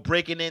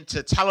 breaking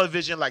into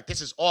television. Like, this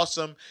is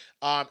awesome.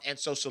 And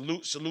so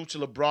salute to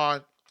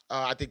LeBron.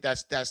 I think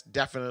that's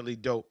definitely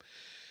dope.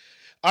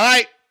 All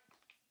right.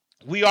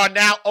 We are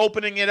now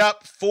opening it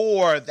up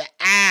for the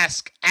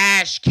Ask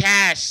Ash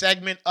Cash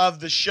segment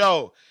of the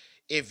show.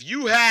 If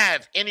you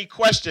have any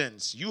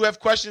questions, you have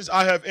questions,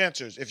 I have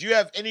answers. If you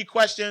have any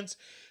questions,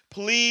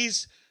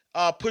 please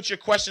put your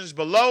questions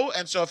below.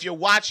 And so if you're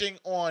watching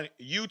on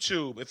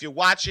YouTube, if you're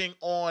watching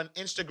on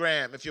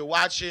Instagram, if you're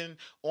watching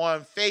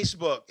on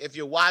Facebook, if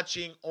you're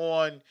watching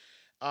on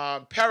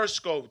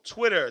Periscope,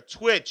 Twitter,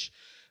 Twitch,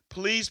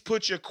 please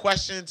put your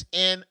questions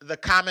in the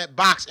comment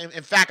box.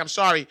 In fact, I'm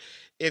sorry,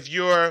 if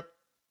you're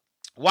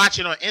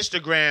watching on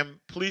Instagram,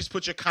 please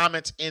put your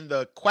comments in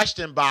the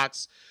question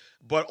box.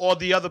 But all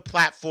the other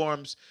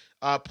platforms,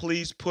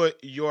 please put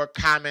your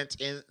comment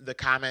in the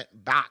comment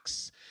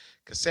box.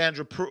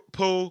 Cassandra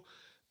Pooh,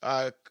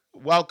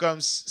 welcome.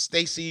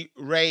 Stacy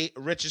Ray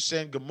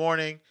Richardson, good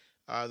morning.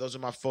 Those are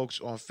my folks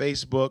on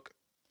Facebook.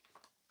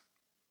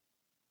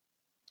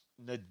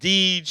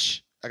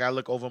 Nadij, I gotta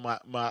look over my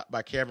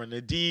camera.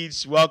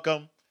 Nadij,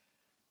 welcome.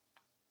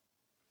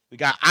 We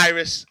got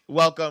Iris,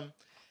 welcome.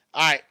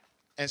 All right,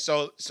 and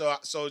so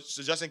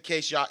just in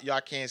case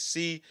y'all can't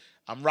see,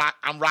 I'm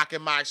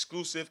rocking my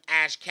exclusive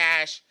Ash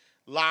Cash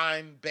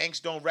line. Banks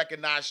don't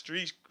recognize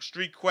street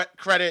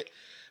credit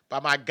by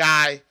my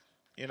guy.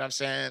 You know what I'm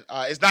saying?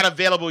 It's not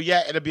available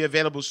yet. It'll be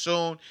available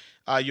soon.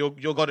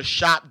 You'll go to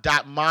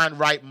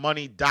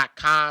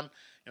shop.mindrightmoney.com. You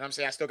know what I'm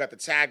saying? I still got the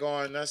tag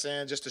on, you know what I'm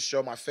saying, just to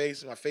show my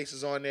face. My face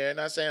is on there. You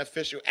know what I'm saying?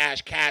 Official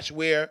Ash Cash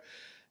wear.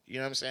 You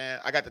know what I'm saying?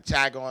 I got the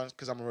tag on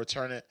because I'm going to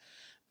return it.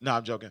 No,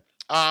 I'm joking.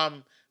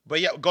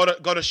 But yeah, go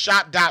to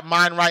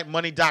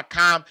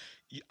shop.mindrightmoney.com.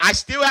 I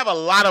still have a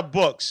lot of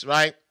books,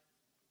 right?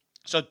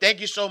 So thank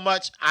you so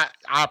much. I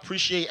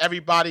appreciate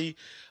everybody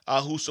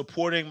who's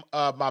supporting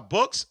my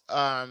books.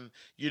 I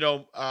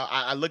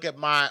look at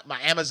my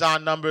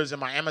Amazon numbers,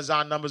 and my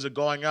Amazon numbers are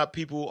going up.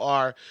 People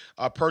are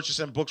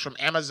purchasing books from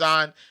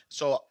Amazon.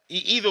 So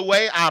either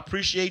way, I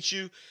appreciate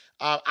you.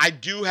 I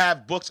do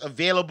have books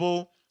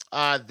available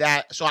I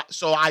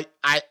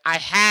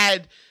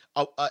had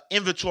an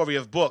inventory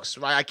of books,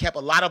 right? I kept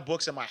a lot of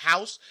books in my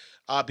house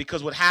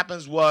because what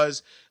happens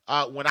was,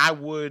 when I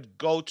would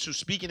go to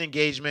speaking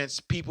engagements,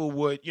 people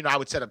would, I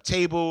would set up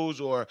tables,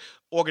 or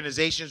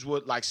organizations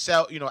would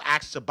sell,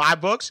 ask to buy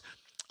books.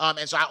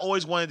 And so I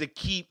always wanted to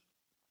keep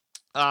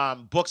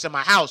books in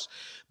my house.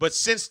 But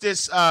since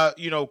this,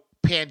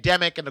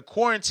 pandemic and the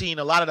quarantine,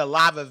 a lot of the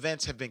live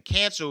events have been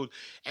canceled.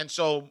 And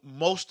so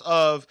most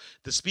of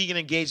the speaking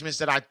engagements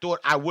that I thought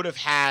I would have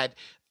had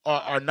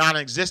are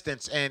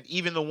non-existent, and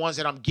even the ones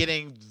that I'm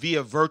getting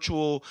via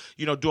virtual,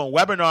 doing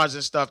webinars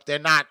and stuff, they're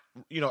not,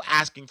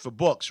 asking for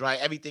books, right?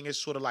 Everything is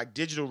sort of like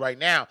digital right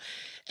now.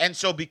 And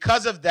so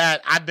because of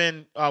that, I've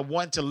been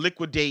wanting to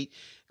liquidate,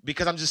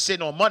 because I'm just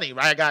sitting on money,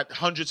 right? I got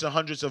hundreds and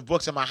hundreds of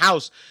books in my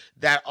house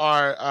that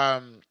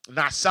are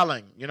not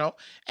selling,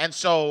 And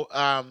so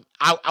I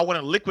want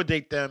to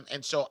liquidate them.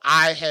 And so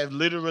I have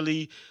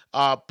literally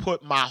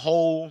put my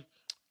whole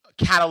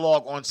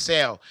catalog on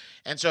sale.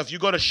 And so if you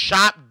go to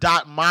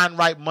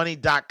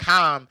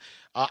shop.mindrightmoney.com,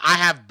 I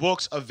have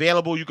books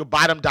available. You can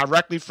buy them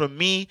directly from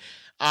me.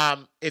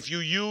 If you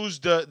use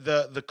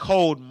the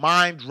code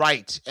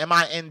MINDRIGHT,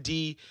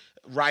 MIND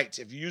right,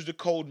 if you use the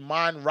code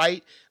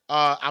MINDRIGHT,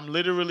 I'm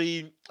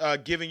literally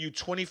giving you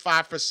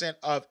 25%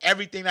 of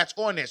everything that's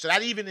on there. So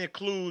that even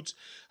includes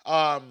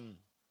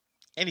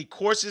any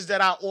courses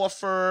that I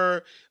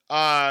offer.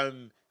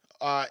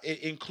 It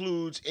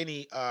includes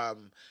any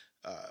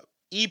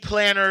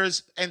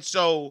e-planners, and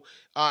so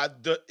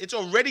it's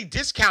already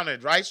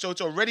discounted, right? So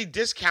it's already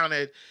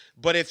discounted,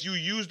 but if you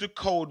use the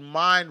code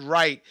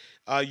MINDRIGHT,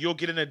 you'll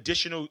get an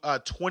additional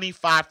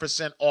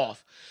 25%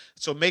 off.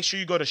 So make sure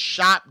you go to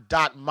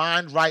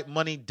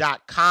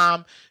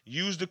shop.mindrightmoney.com,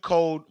 use the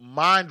code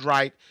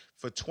MINDRIGHT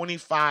for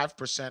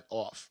 25%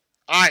 off.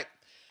 All right,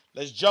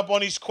 let's jump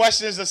on these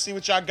questions. Let's see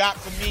what y'all got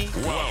for me.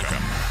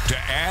 Welcome to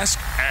Ask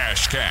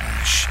Ash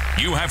Cash.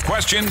 You have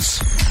questions,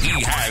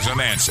 he has an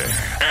answer.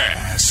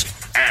 Ask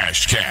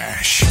Ash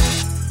Cash.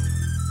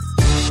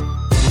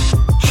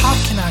 How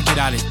can I get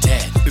out of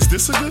debt? Is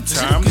this a good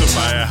time to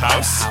buy a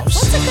house?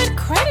 What's a good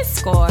credit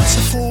score?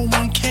 It's a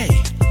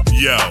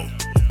 401k. Yo,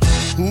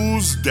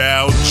 who's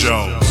Dow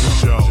Jones?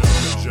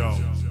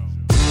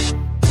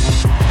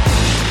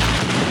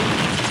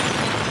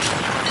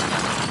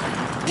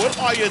 What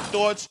are your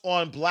thoughts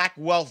on black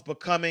wealth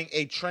becoming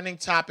a trending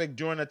topic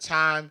during a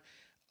time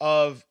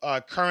of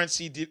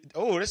currency?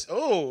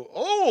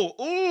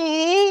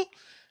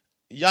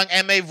 Young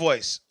MA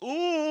voice.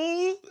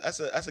 Ooh, that's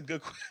a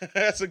good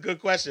that's a good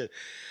question.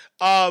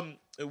 What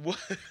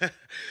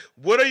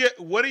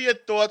are your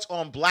thoughts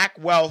on black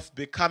wealth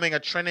becoming a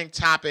trending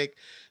topic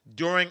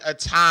during a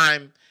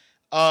time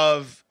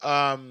of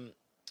currency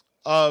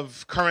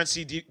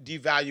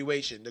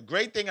devaluation? The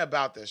great thing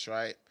about this,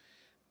 right?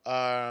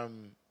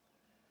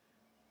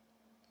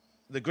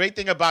 The great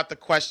thing about the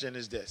question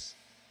is this,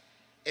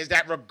 is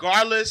that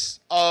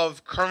regardless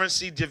of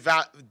currency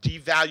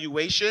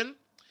devaluation,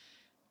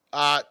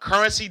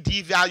 currency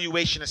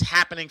devaluation is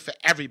happening for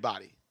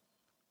everybody,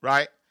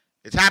 right?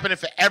 It's happening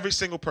for every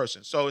single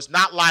person. So it's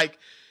not like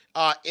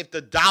if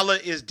the dollar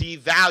is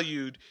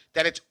devalued,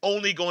 that it's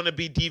only going to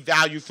be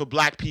devalued for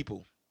black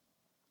people,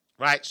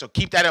 right? So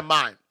keep that in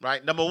mind,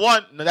 right?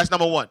 That's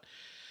number one.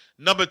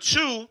 Number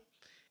two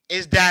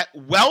is that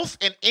wealth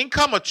and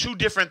income are two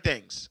different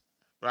things,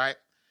 right?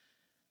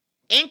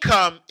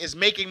 Income is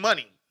making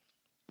money,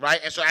 right?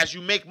 And so as you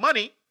make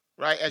money,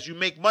 right, you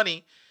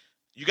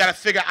got to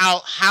figure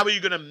out how are you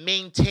going to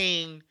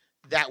maintain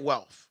that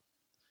wealth,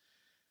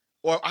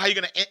 or how are you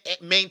going to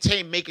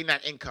maintain making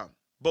that income.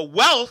 But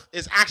wealth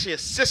is actually a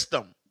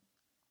system.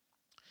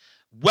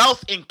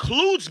 Wealth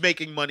includes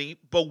making money,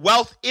 but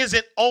wealth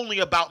isn't only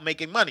about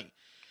making money.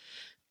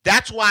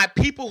 That's why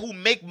people who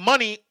make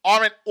money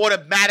aren't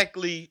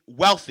automatically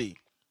wealthy.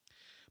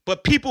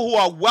 But people who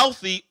are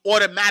wealthy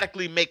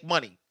automatically make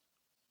money.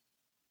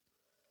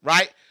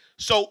 Right?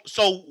 So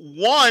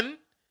one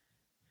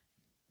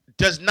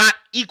does not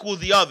equal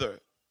the other,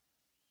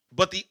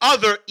 but the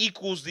other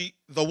equals the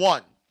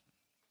one.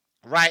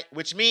 Right?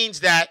 Which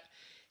means that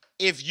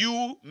if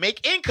you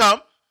make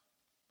income,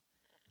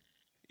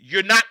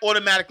 you're not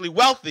automatically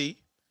wealthy.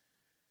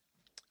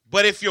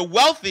 But if you're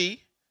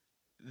wealthy,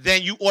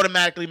 then you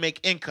automatically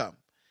make income.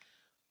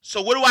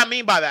 So what do I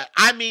mean by that?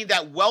 I mean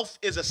that wealth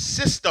is a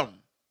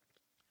system.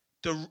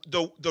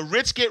 The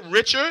rich get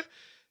richer,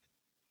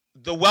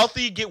 the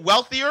wealthy get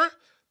wealthier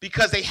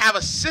because they have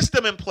a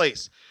system in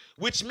place,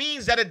 which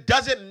means that it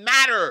doesn't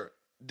matter.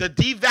 The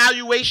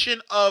devaluation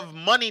of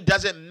money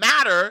doesn't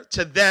matter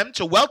to them,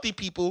 to wealthy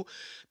people,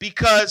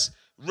 because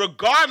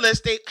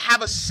regardless, they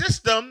have a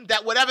system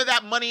that whatever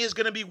that money is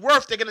going to be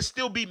worth, they're going to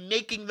still be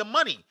making the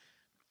money,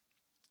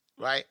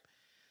 right?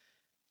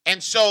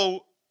 And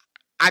so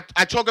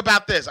I talk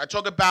about this. I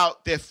talk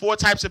about there are four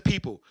types of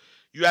people.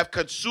 You have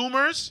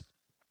consumers,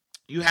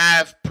 you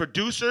have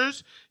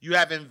producers, you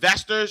have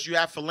investors, you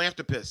have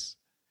philanthropists.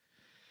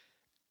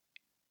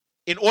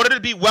 In order to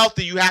be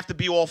wealthy, you have to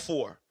be all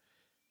four.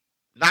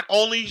 Not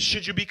only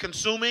should you be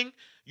consuming,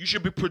 you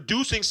should be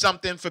producing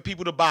something for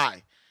people to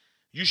buy.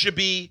 You should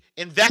be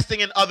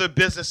investing in other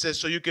businesses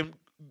so you can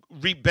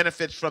reap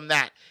benefits from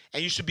that.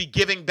 And you should be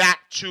giving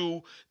back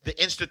to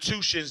the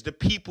institutions, the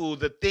people,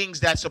 the things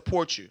that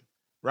support you,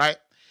 right?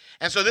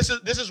 And so this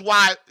is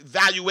why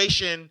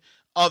valuation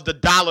of the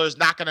dollar is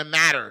not going to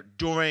matter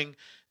during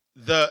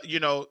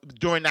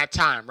during that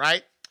time,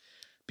 right?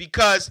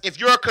 Because if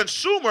you're a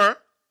consumer,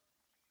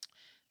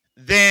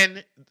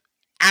 then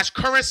as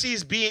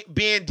currencies being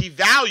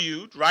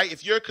devalued, right?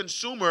 If you're a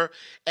consumer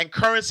and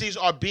currencies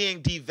are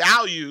being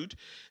devalued,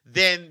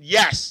 then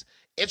yes,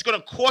 it's going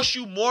to cost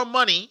you more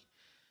money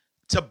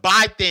to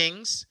buy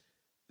things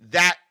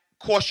that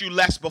cost you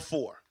less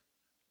before.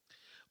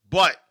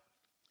 But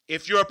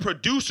if you're a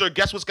producer,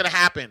 guess what's going to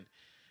happen?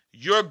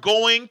 You're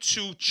going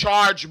to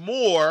charge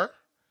more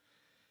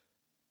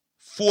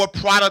for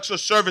products or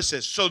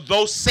services. So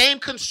those same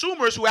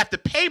consumers who have to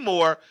pay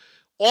more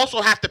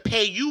also have to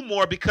pay you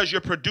more because you're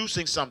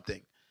producing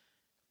something.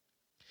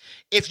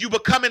 If you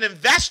become an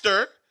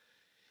investor,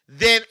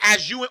 then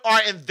as you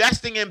are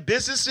investing in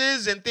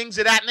businesses and things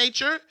of that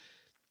nature,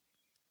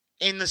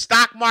 in the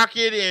stock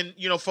market and,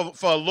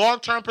 for a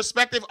long-term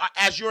perspective,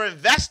 as you're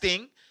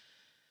investing,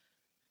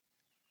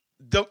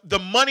 the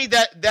money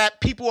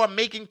that people are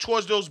making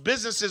towards those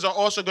businesses are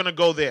also going to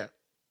go there.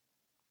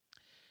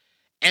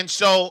 And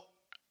so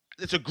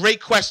it's a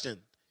great question.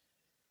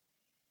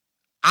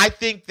 I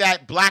think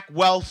that black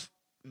wealth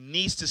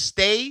needs to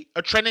stay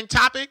a trending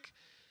topic,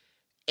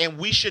 and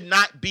we should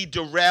not be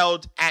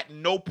derailed at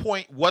no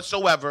point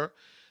whatsoever,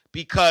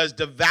 because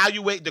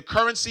the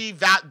currency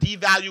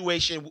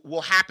devaluation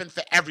will happen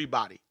for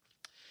everybody.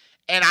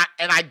 And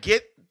I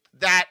get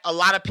that a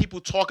lot of people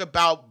talk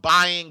about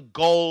buying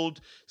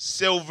gold,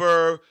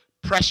 silver,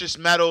 precious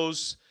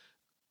metals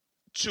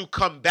to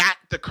combat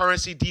the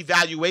currency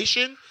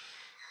devaluation.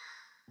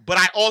 But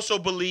I also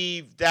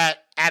believe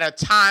that at a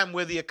time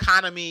where the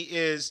economy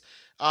is,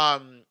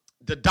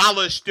 the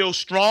dollar is still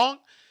strong,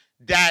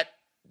 that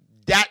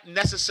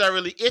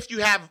necessarily, if you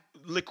have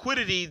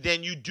liquidity,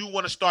 then you do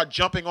want to start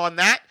jumping on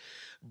that.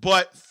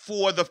 But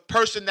for the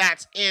person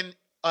that's in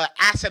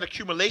asset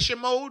accumulation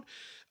mode,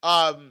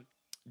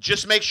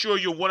 just make sure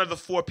you're one of the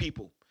 4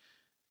 people,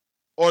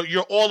 or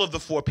you're all of the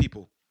 4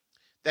 people,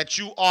 that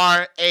you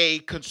are a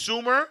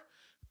consumer,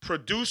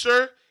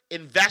 producer,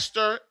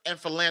 investor, and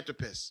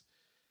philanthropist,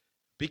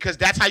 because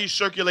that's how you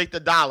circulate the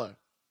dollar.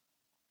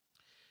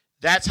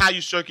 That's how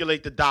you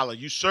circulate the dollar.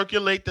 You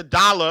circulate the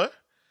dollar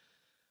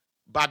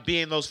by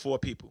being those 4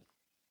 people.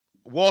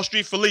 Wall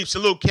Street Philippe,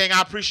 salute, King.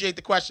 I appreciate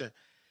the question.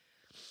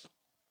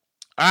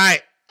 All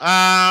right.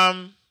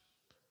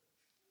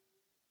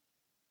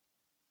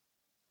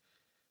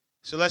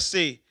 So let's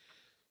see.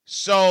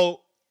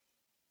 So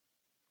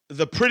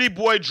the pretty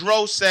boy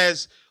Dro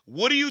says,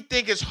 what do you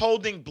think is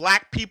holding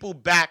black people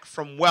back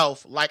from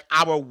wealth like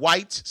our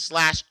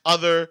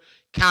white/other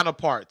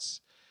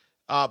counterparts?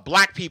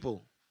 Black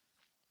people.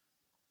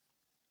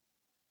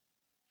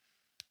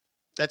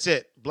 That's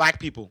it. Black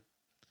people.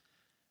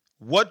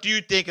 What do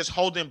you think is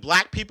holding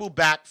black people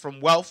back from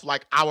wealth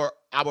like our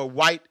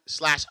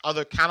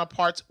white/other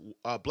counterparts?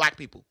 Black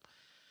people.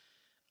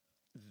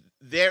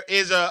 There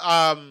is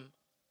a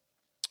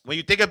when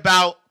you think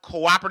about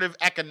cooperative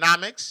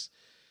economics,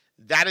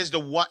 that is the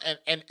one,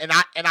 and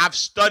I've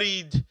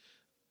studied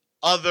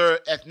other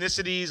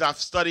ethnicities, I've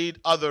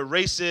studied other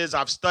races,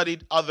 I've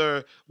studied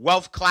other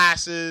wealth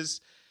classes,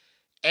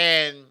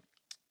 and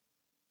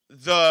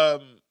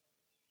the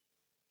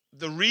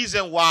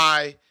reason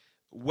why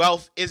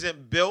wealth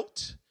isn't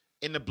built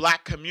in the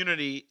black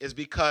community is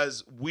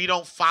because we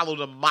don't follow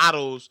the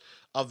models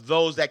of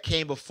those that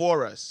came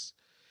before us.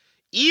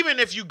 Even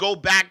if you go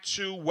back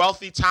to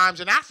wealthy times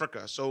in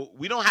Africa. So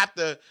we don't have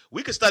to,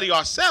 we could study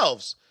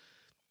ourselves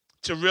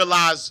to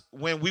realize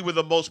when we were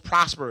the most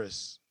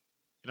prosperous.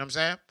 You know what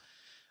I'm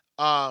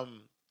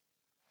saying?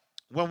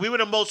 When we were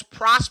the most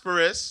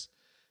prosperous,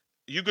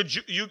 you could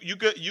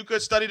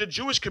study the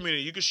Jewish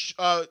community. You could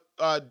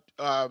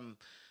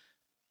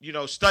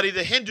study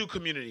the Hindu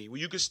community.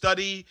 You could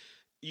study,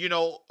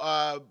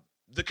 the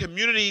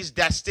communities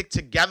that stick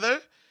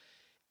together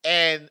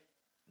and,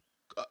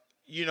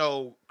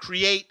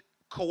 create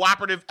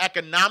cooperative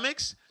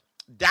economics.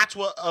 That's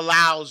what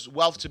allows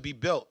wealth to be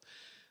built.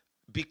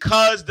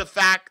 Because the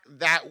fact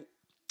that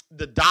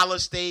the dollar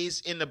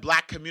stays in the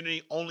black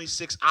community only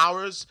 6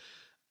 hours,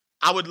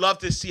 I would love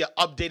to see an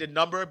updated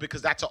number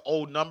because that's an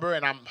old number,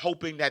 and I'm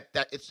hoping that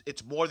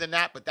it's more than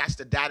that, but that's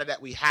the data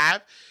that we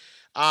have.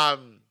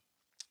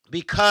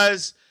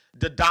 Because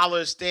the dollar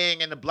is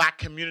staying in the black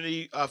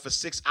community for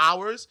 6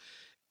 hours,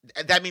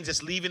 that means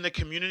it's leaving the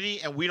community,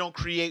 and we don't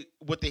create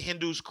what the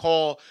Hindus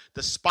call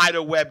the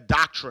spider web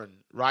doctrine,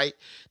 right?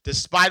 The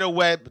spider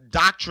web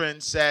doctrine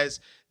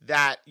says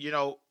that,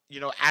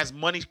 as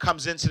money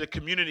comes into the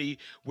community,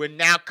 we're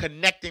now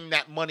connecting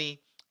that money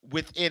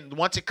within.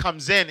 Once it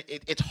comes in,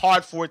 it's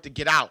hard for it to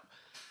get out.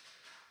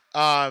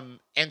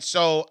 And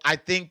so I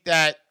think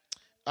that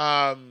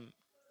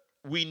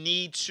we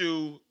need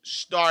to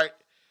start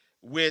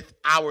with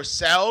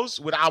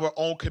ourselves, with our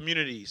own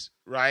communities,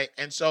 right?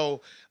 And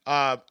so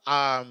I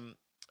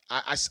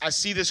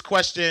see this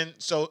question.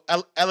 So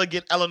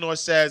Elegant Eleanor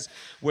says,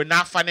 we're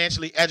not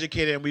financially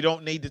educated and we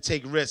don't need to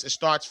take risks. It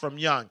starts from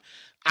young.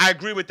 I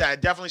agree with that.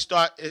 It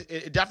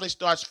definitely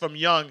starts from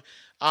young,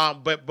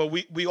 but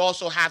we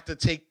also have to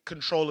take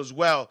control as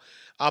well.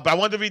 But I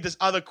wanted to read this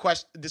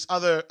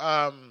other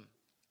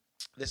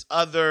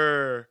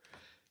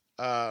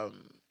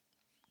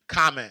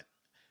comment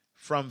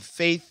from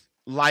Faith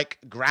Like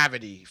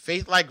Gravity.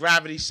 Faith Like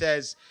Gravity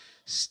says,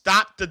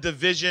 stop the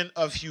division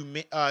of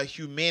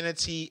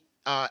humanity,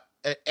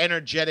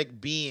 energetic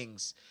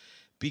beings,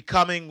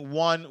 becoming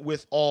one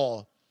with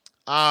all.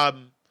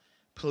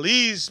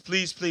 Please.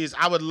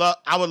 I would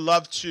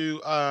love to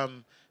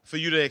for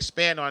you to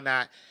expand on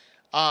that.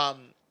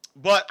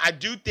 But I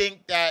do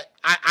think that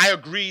I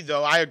agree,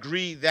 though. I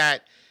agree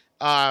that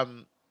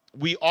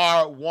we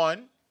are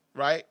one,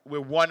 right?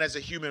 We're one as a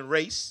human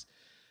race.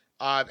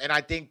 And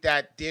I think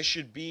that there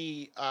should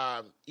be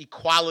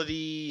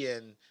equality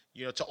and,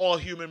 to all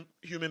human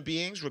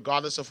beings,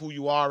 regardless of who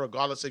you are,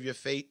 regardless of your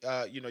faith,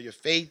 your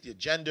faith, your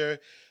gender,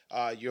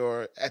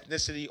 your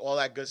ethnicity, all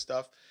that good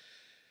stuff.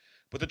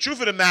 But the truth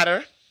of the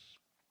matter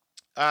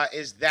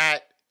is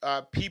that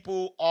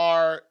people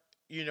are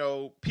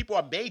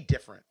made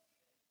different.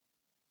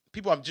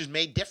 People are just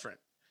made different.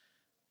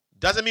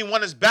 Doesn't mean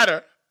one is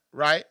better,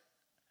 right?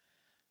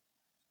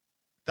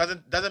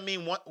 Doesn't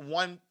mean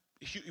one.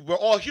 We're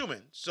all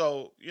human,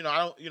 so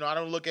I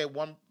don't look at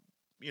one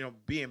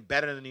being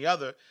better than the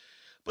other.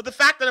 But the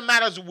fact of the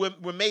matter is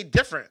we're made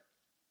different.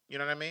 You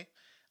know what I mean?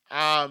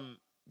 I'm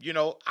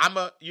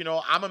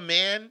a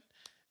man.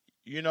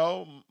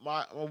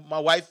 My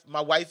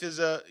wife is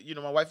a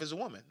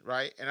woman,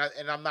 right?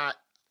 And I'm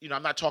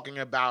not talking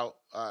about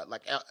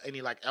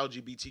any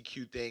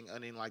LGBTQ thing,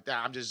 anything like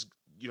that. I'm just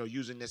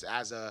using this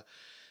as a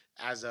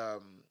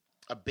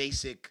a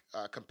basic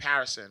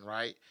comparison,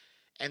 right?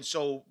 And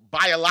so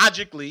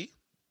biologically,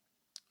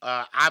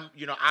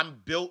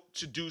 I'm built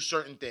to do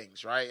certain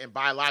things, right? And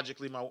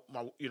biologically, my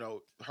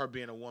her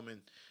being a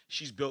woman,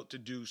 she's built to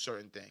do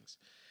certain things.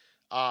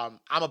 I'm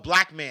a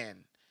black man,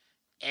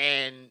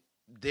 and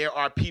there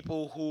are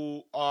people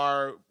who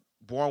are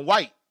born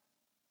white,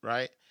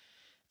 right?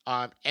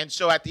 And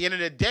so at the end of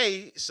the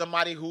day,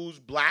 somebody who's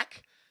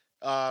black,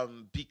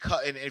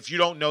 because, and if you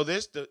don't know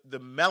this, the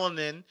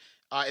melanin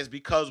is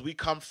because we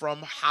come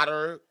from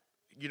hotter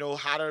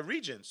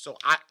regions. So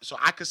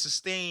I could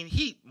sustain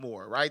heat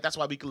more, right? That's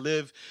why we can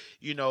live,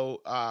 in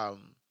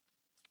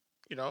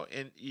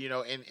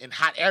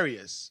hot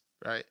areas,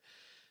 right?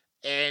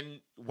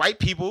 And white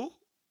people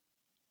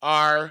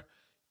are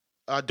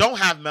don't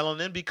have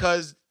melanin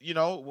because when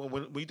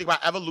you think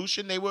about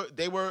evolution, they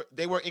were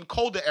in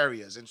colder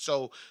areas, and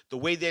so the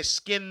way their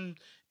skin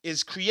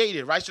is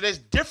created, right? So there's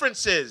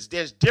differences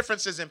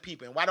in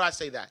people. And why do I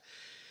say that?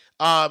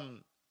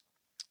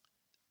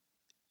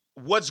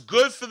 What's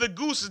good for the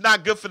goose is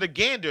not good for the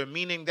gander,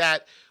 meaning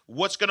that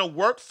what's going to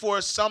work for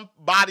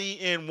somebody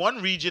in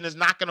one region is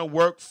not going to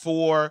work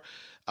for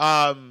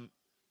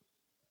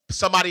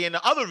somebody in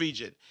the other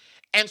region.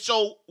 And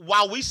so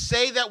while we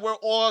say that we're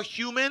all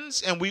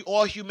humans and we're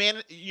all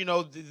humans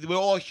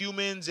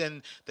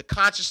and the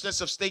consciousness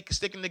of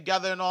sticking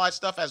together and all that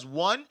stuff as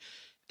one,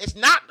 it's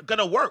not going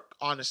to work,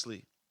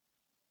 honestly.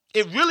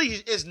 It really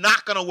is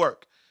not going to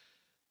work.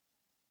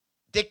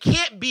 There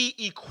can't be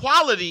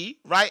equality,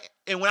 right?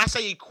 And when I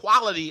say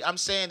equality, I'm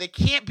saying there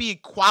can't be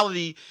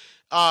equality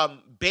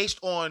based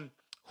on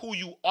who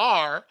you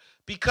are,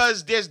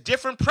 because there's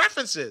different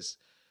preferences,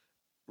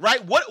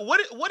 right? What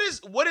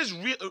is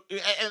real?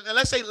 And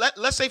let's say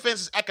for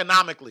instance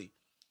economically,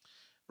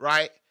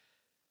 right?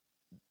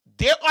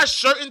 There are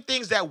certain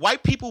things that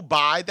white people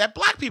buy that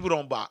black people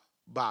don't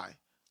buy,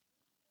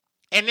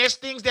 and there's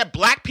things that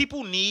black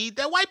people need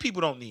that white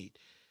people don't need.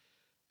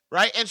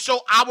 Right. And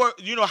so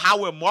how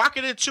we're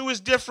marketed to is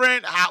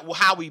different.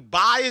 How we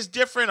buy is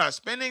different. Our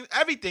spending,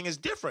 everything is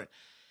different.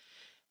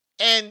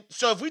 And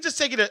so if we just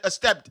take it a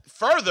step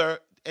further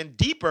and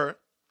deeper,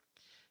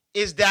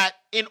 is that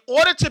in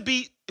order to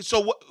be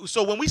so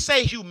when we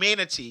say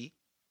humanity,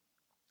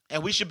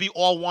 and we should be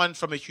all one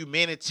from a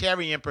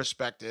humanitarian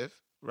perspective,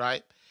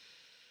 right?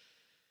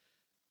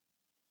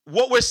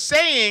 What we're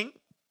saying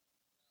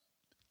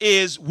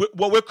is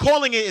what we're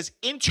calling it is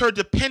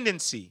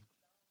interdependency.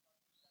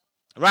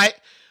 Right?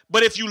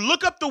 But if you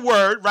look up the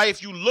word, right?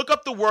 If you look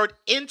up the word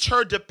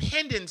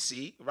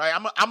interdependency, right?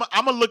 I'm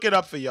gonna look it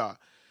up for y'all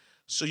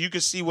so you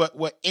can see what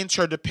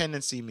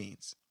interdependency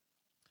means.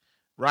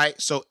 Right?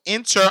 So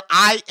INTER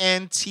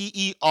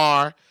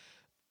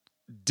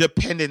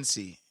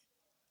dependency.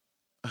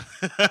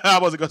 I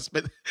wasn't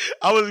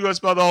gonna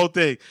spell the whole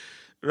thing,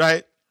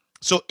 right?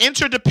 So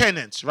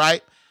interdependence,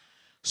 right?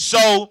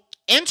 So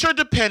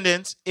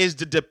interdependence is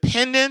the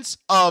dependence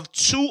of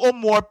two or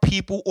more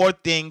people or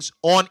things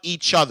on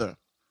each other,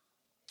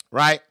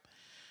 right?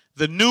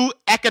 The new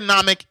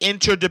economic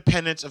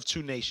interdependence of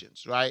two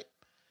nations, right?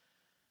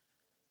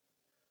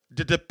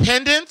 The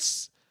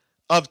dependence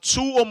of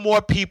two or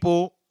more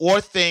people or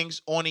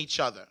things on each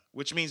other,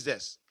 which means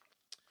this,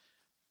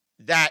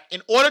 that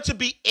in order to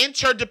be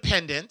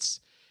interdependence,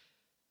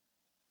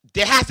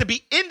 there has to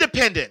be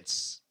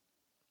independence.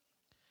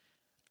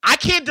 I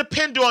can't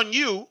depend on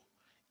you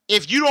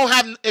if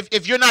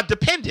you're not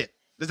dependent.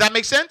 Does that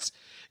make sense?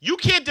 You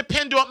can't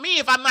depend on me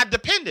if I'm not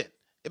dependent,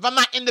 if I'm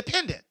not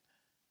independent.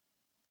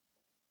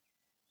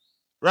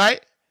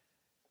 Right?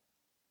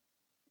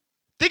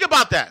 Think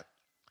about that.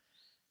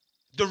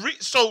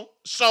 So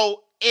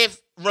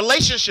if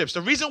relationships,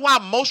 the reason why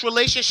most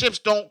relationships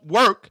don't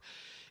work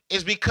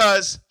is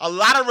because a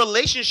lot of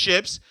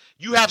relationships,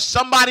 you have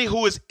somebody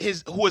who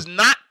is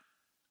not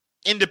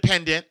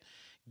independent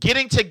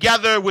getting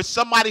together with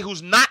somebody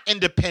who's not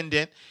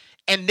independent,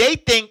 and they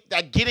think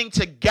that getting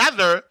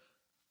together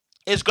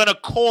is going to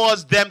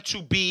cause them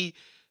to be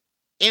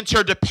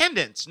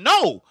interdependent.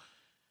 No,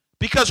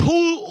 because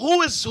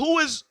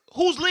who's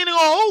leaning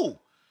on who?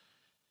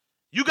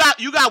 You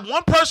got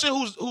one person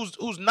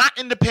who's not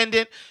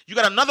independent. You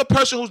got another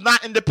person who's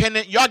not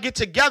independent. Y'all get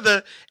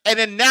together, and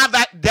then now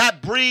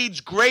that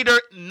breeds greater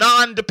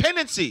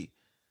non-dependency,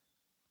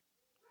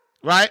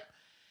 right?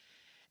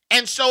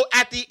 And so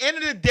at the end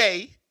of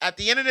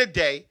the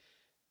day,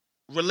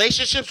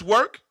 relationships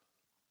work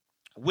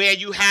where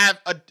you have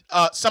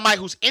somebody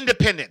who's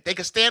independent. They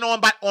can stand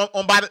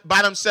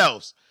by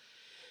themselves.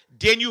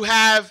 Then you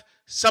have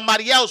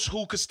somebody else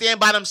who could stand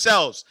by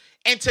themselves.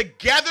 And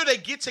together they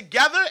get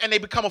together and they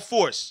become a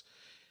force.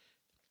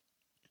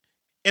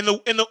 In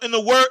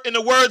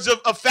the words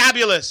of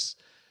Fabulous,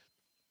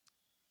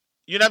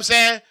 you know what I'm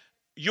saying?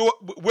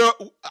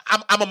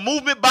 I'm a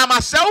movement by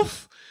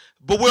myself,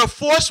 but we're a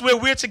force where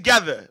we're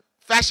together.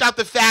 Shout out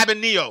to Fab and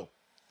Neo,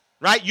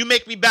 right? You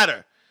make me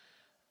better.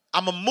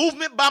 I'm a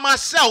movement by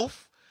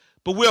myself,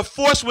 but we're a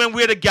force when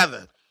we're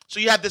together.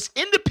 So you have this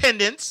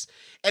independence,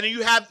 and then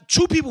you have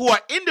two people who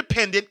are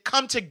independent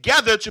come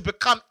together to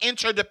become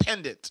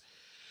interdependent.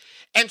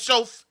 And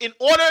so in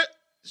order,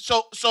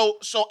 so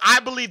I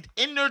believe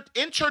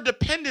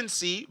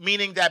interdependency,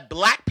 meaning that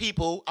black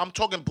people, I'm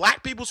talking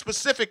black people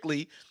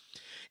specifically,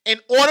 in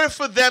order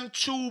for them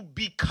to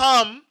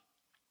become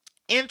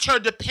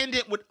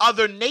interdependent with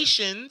other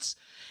nations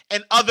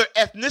and other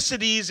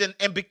ethnicities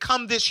and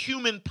become this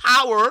human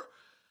power,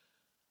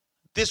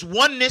 this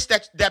oneness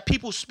that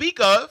people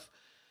speak of,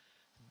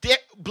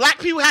 black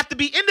people have to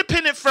be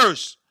independent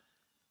first.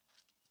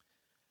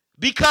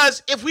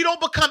 Because if we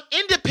don't become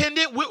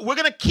independent, we're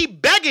going to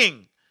keep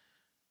begging.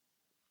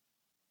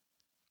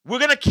 We're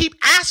going to keep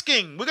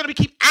asking. We're going to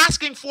keep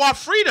asking for our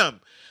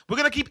freedom. We're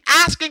going to keep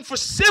asking for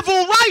civil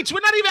rights. We're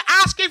not even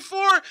asking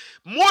for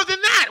more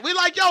than that. We're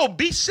like, yo,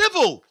 be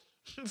civil.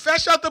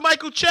 Fresh out to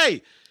Michael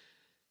Che.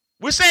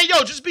 We're saying,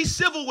 yo, just be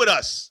civil with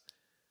us.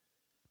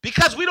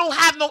 Because we don't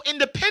have no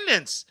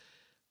independence.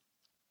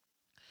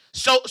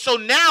 So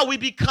now we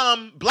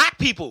become black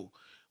people.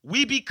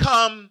 We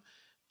become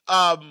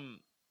the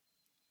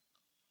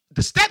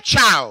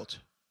stepchild.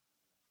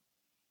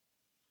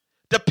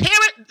 The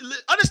parent,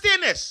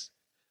 understand this,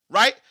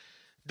 right?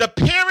 The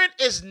parent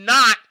is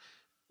not,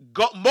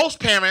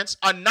 most parents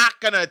are not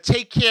going to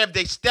take care of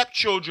their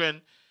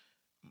stepchildren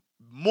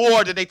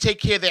more than they take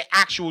care of their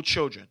actual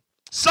children.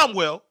 Some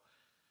will.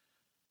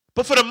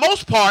 But for the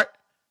most part,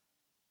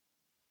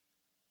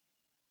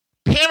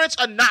 parents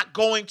are not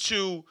going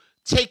to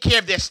take care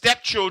of their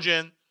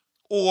stepchildren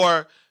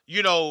or,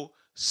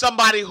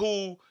 somebody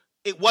who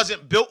it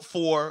wasn't built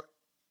for.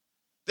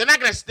 They're not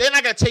gonna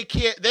take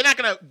care, they're not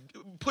gonna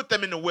put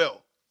them in the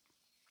will.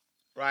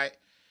 Right?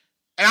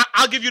 And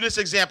I'll give you this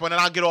example and then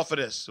I'll get off of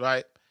this,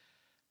 right?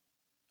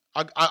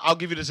 I'll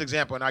give you this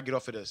example and I'll get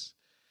off of this.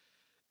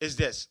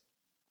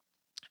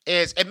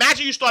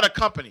 Imagine you start a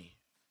company,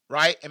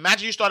 right?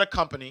 Imagine you start a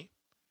company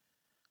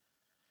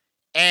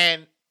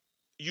and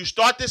you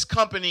start this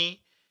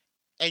company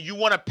and you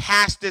want to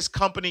pass this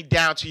company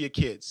down to your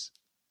kids.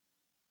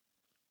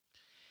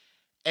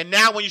 And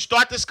now when you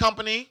start this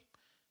company,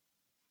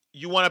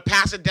 you want to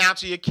pass it down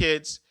to your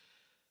kids.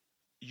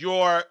 You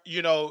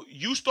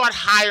start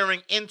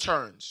hiring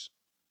interns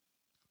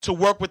to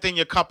work within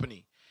your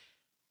company.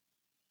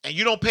 And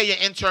you don't pay your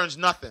interns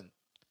nothing.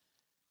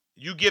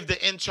 You give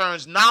the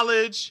interns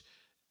knowledge.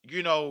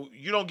 You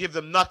don't give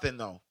them nothing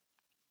though.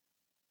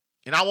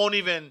 And I won't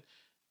even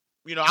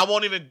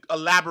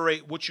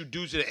elaborate what you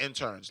do to the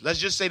interns. Let's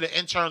just say the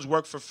interns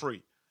work for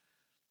free.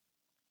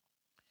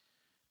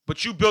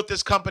 But you built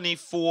this company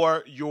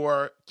for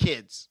your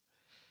kids.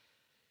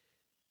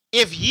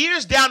 If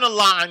years down the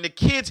line, the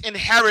kids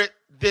inherit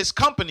this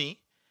company,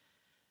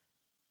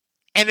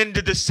 and then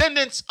the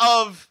descendants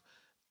of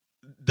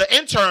the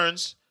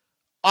interns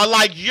are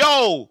like,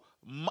 yo,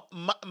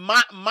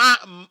 my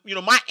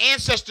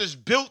ancestors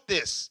built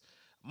this.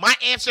 My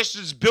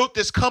ancestors built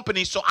this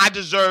company, so I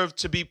deserve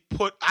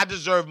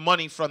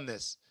money from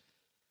this.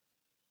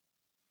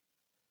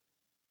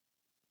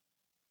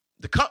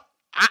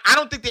 I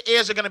don't think the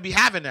heirs are going to be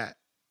having that.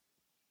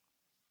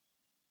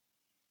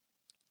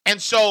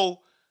 And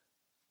so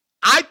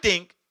I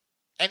think,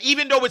 and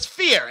even though it's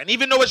fair, and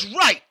even though it's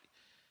right,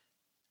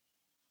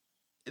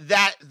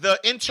 that the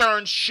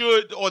intern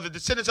should, or the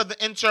descendants of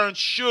the intern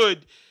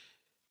should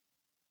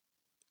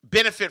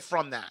benefit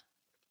from that.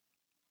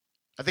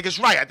 I think it's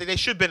right. I think they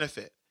should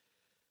benefit.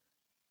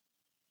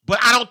 But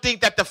I don't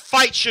think that the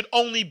fight should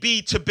only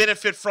be to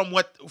benefit from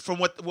what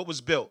was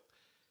built.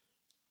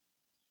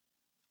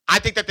 I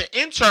think that the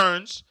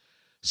interns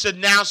should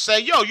now say,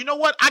 yo, you know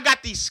what? I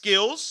got these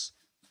skills.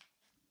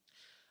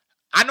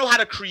 I know how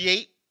to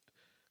create.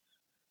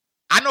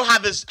 I know how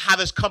this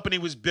company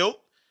was built.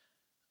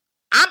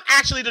 I'm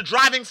actually the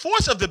driving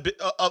force of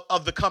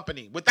the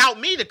company. Without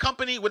me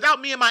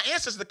and my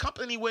ancestors, the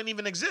company wouldn't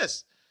even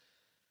exist.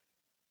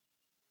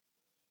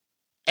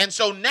 And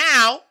so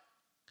now,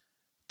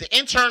 the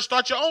interns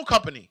start your own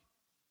company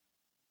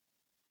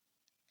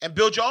and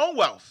build your own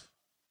wealth.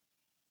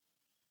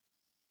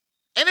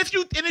 And if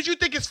you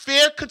think it's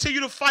fair,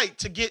 continue to fight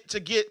to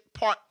get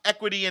part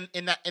equity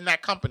in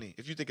that company.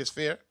 If you think it's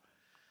fair,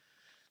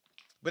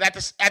 but at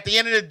the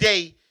end of the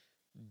day,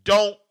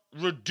 don't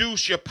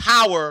reduce your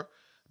power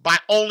by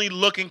only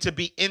looking to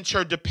be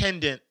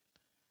interdependent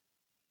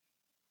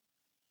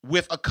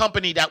with a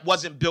company that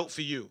wasn't built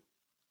for you.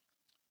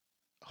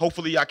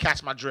 Hopefully, y'all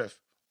catch my drift.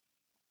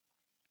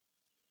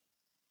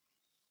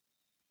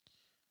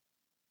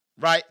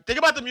 Right? Think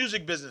about the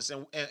music business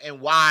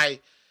and why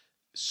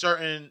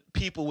certain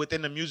people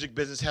within the music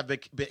business have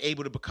been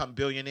able to become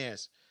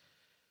billionaires.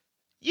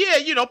 Yeah,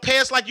 pay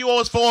us like you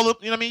always fall.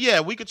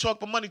 Yeah, we could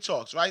talk, but money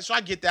talks, right? So I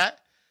get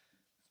that.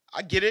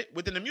 I get it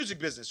within the music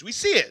business. We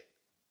see it.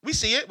 We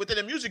see it within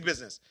the music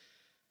business.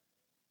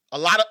 A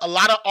lot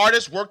of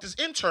artists worked as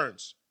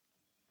interns.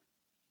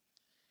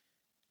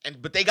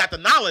 But they got the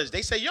knowledge.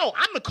 They say, yo,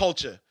 I'm the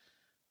culture.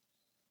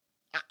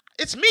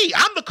 It's me.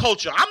 I'm the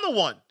culture. I'm the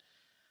one.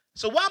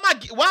 So why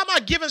am I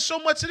giving so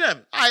much to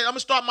them? All right, I'm going to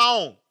start my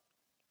own.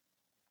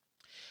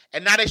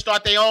 And now they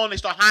start their own. They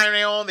start hiring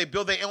their own. They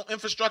build their own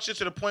infrastructure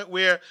to the point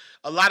where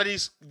a lot of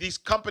these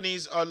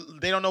companies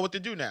they don't know what to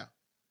do now.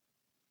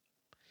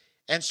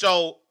 And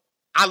so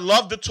I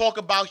love to talk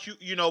about,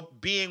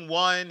 being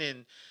one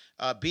and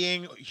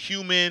being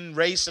human,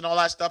 race, and all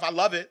that stuff. I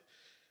love it.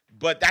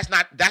 But that's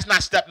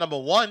not step number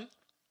 1.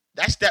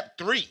 That's step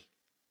 3.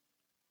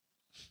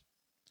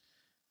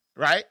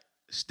 Right?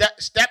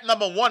 Step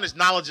number 1 is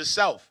knowledge of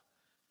self.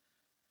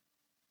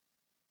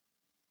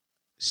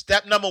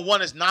 Step number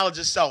 1 is knowledge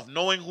of self,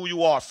 knowing who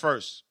you are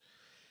first.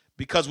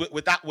 Because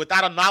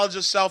without a knowledge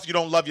of self, you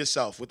don't love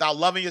yourself. Without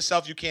loving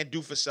yourself, you can't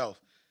do for self.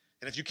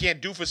 And if you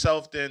can't do for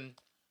self, then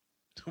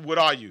what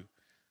are you?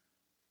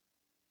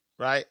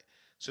 Right?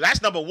 So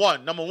that's number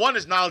 1. Number 1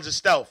 is knowledge of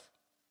self.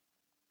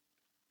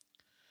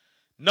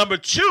 Number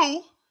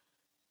 2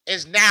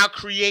 is now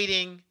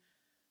creating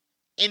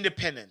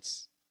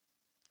independence.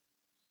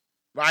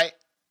 Right?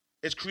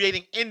 It's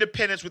creating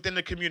independence within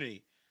the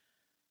community.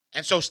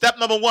 And so step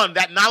number 1,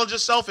 that knowledge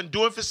of self and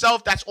doing for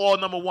self, that's all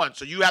number 1.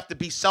 So you have to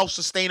be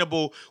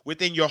self-sustainable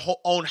within your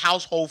own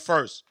household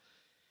first.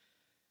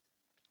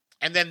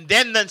 And then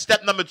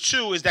step number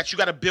 2 is that you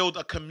got to build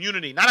a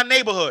community, not a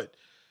neighborhood.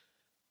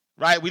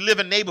 Right? We live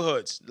in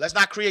neighborhoods. Let's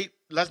not create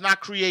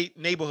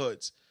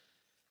neighborhoods.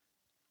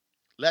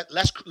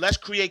 Let's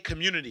create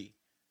community.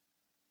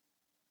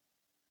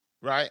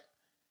 Right?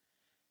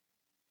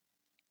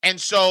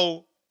 And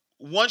so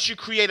once you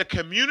create a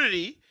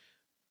community,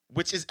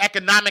 which is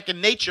economic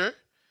in nature,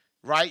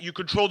 right? You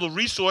control the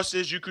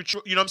resources. You know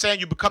what I'm saying?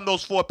 You become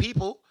those 4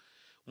 people.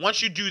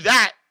 Once you do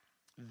that,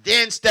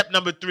 then step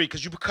number 3,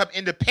 because you become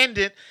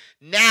independent.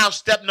 Now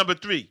step number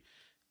 3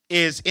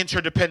 is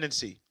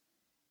interdependency.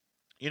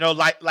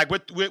 Like we're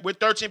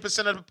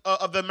 13%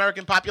 of the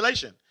American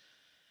population.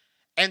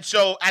 And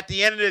so at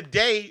the end of the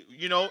day,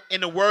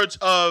 in the words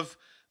of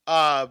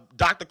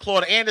Dr.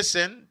 Claude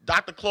Anderson,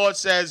 Dr. Claude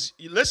says,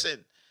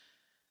 listen,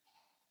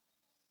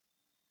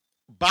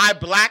 buy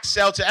black,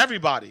 sell to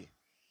everybody.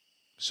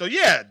 So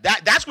yeah,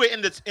 that's where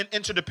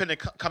interdependent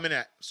coming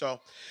at. So,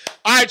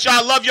 all right,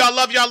 y'all, love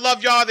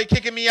y'all. They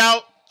kicking me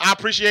out. I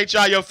appreciate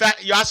y'all. Y'all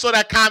saw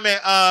that comment.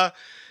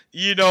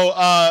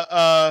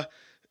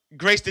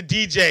 Grace the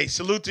DJ.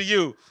 Salute to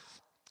you.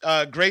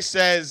 Grace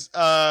says,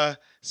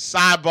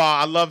 sidebar.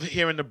 I love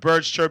hearing the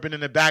birds chirping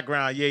in the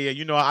background. Yeah.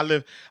 I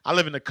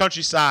live in the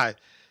countryside,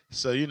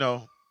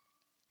 so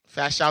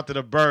fast shout to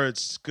the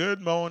birds.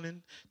 Good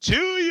morning to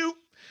you.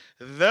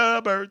 The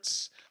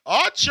birds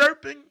are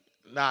chirping.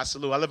 Nah,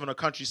 salute. I live in the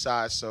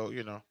countryside, so,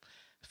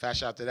 fast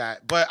shout to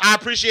that. But I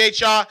appreciate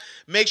y'all.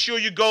 Make sure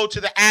you go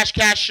to the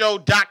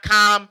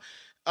ashcastshow.com.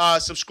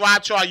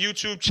 Subscribe to our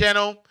YouTube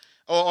channel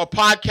or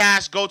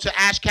podcast. Go to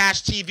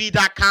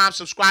ashcasttv.com.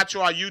 Subscribe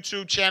to our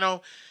YouTube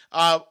channel.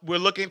 We're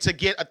looking to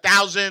get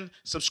 1,000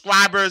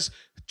 subscribers.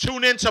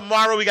 Tune in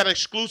tomorrow. We got an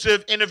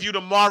exclusive interview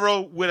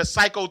tomorrow with a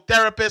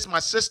psychotherapist, my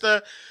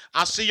sister.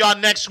 I'll see y'all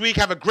next week.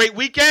 Have a great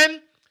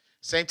weekend.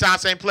 Same time,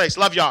 same place.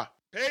 Love y'all.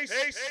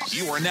 Peace.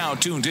 You are now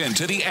tuned in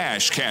to the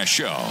Ash Cash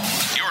Show,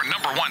 your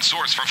number 1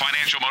 source for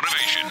financial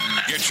motivation.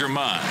 Get your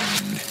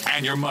mind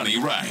and your money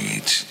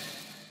right.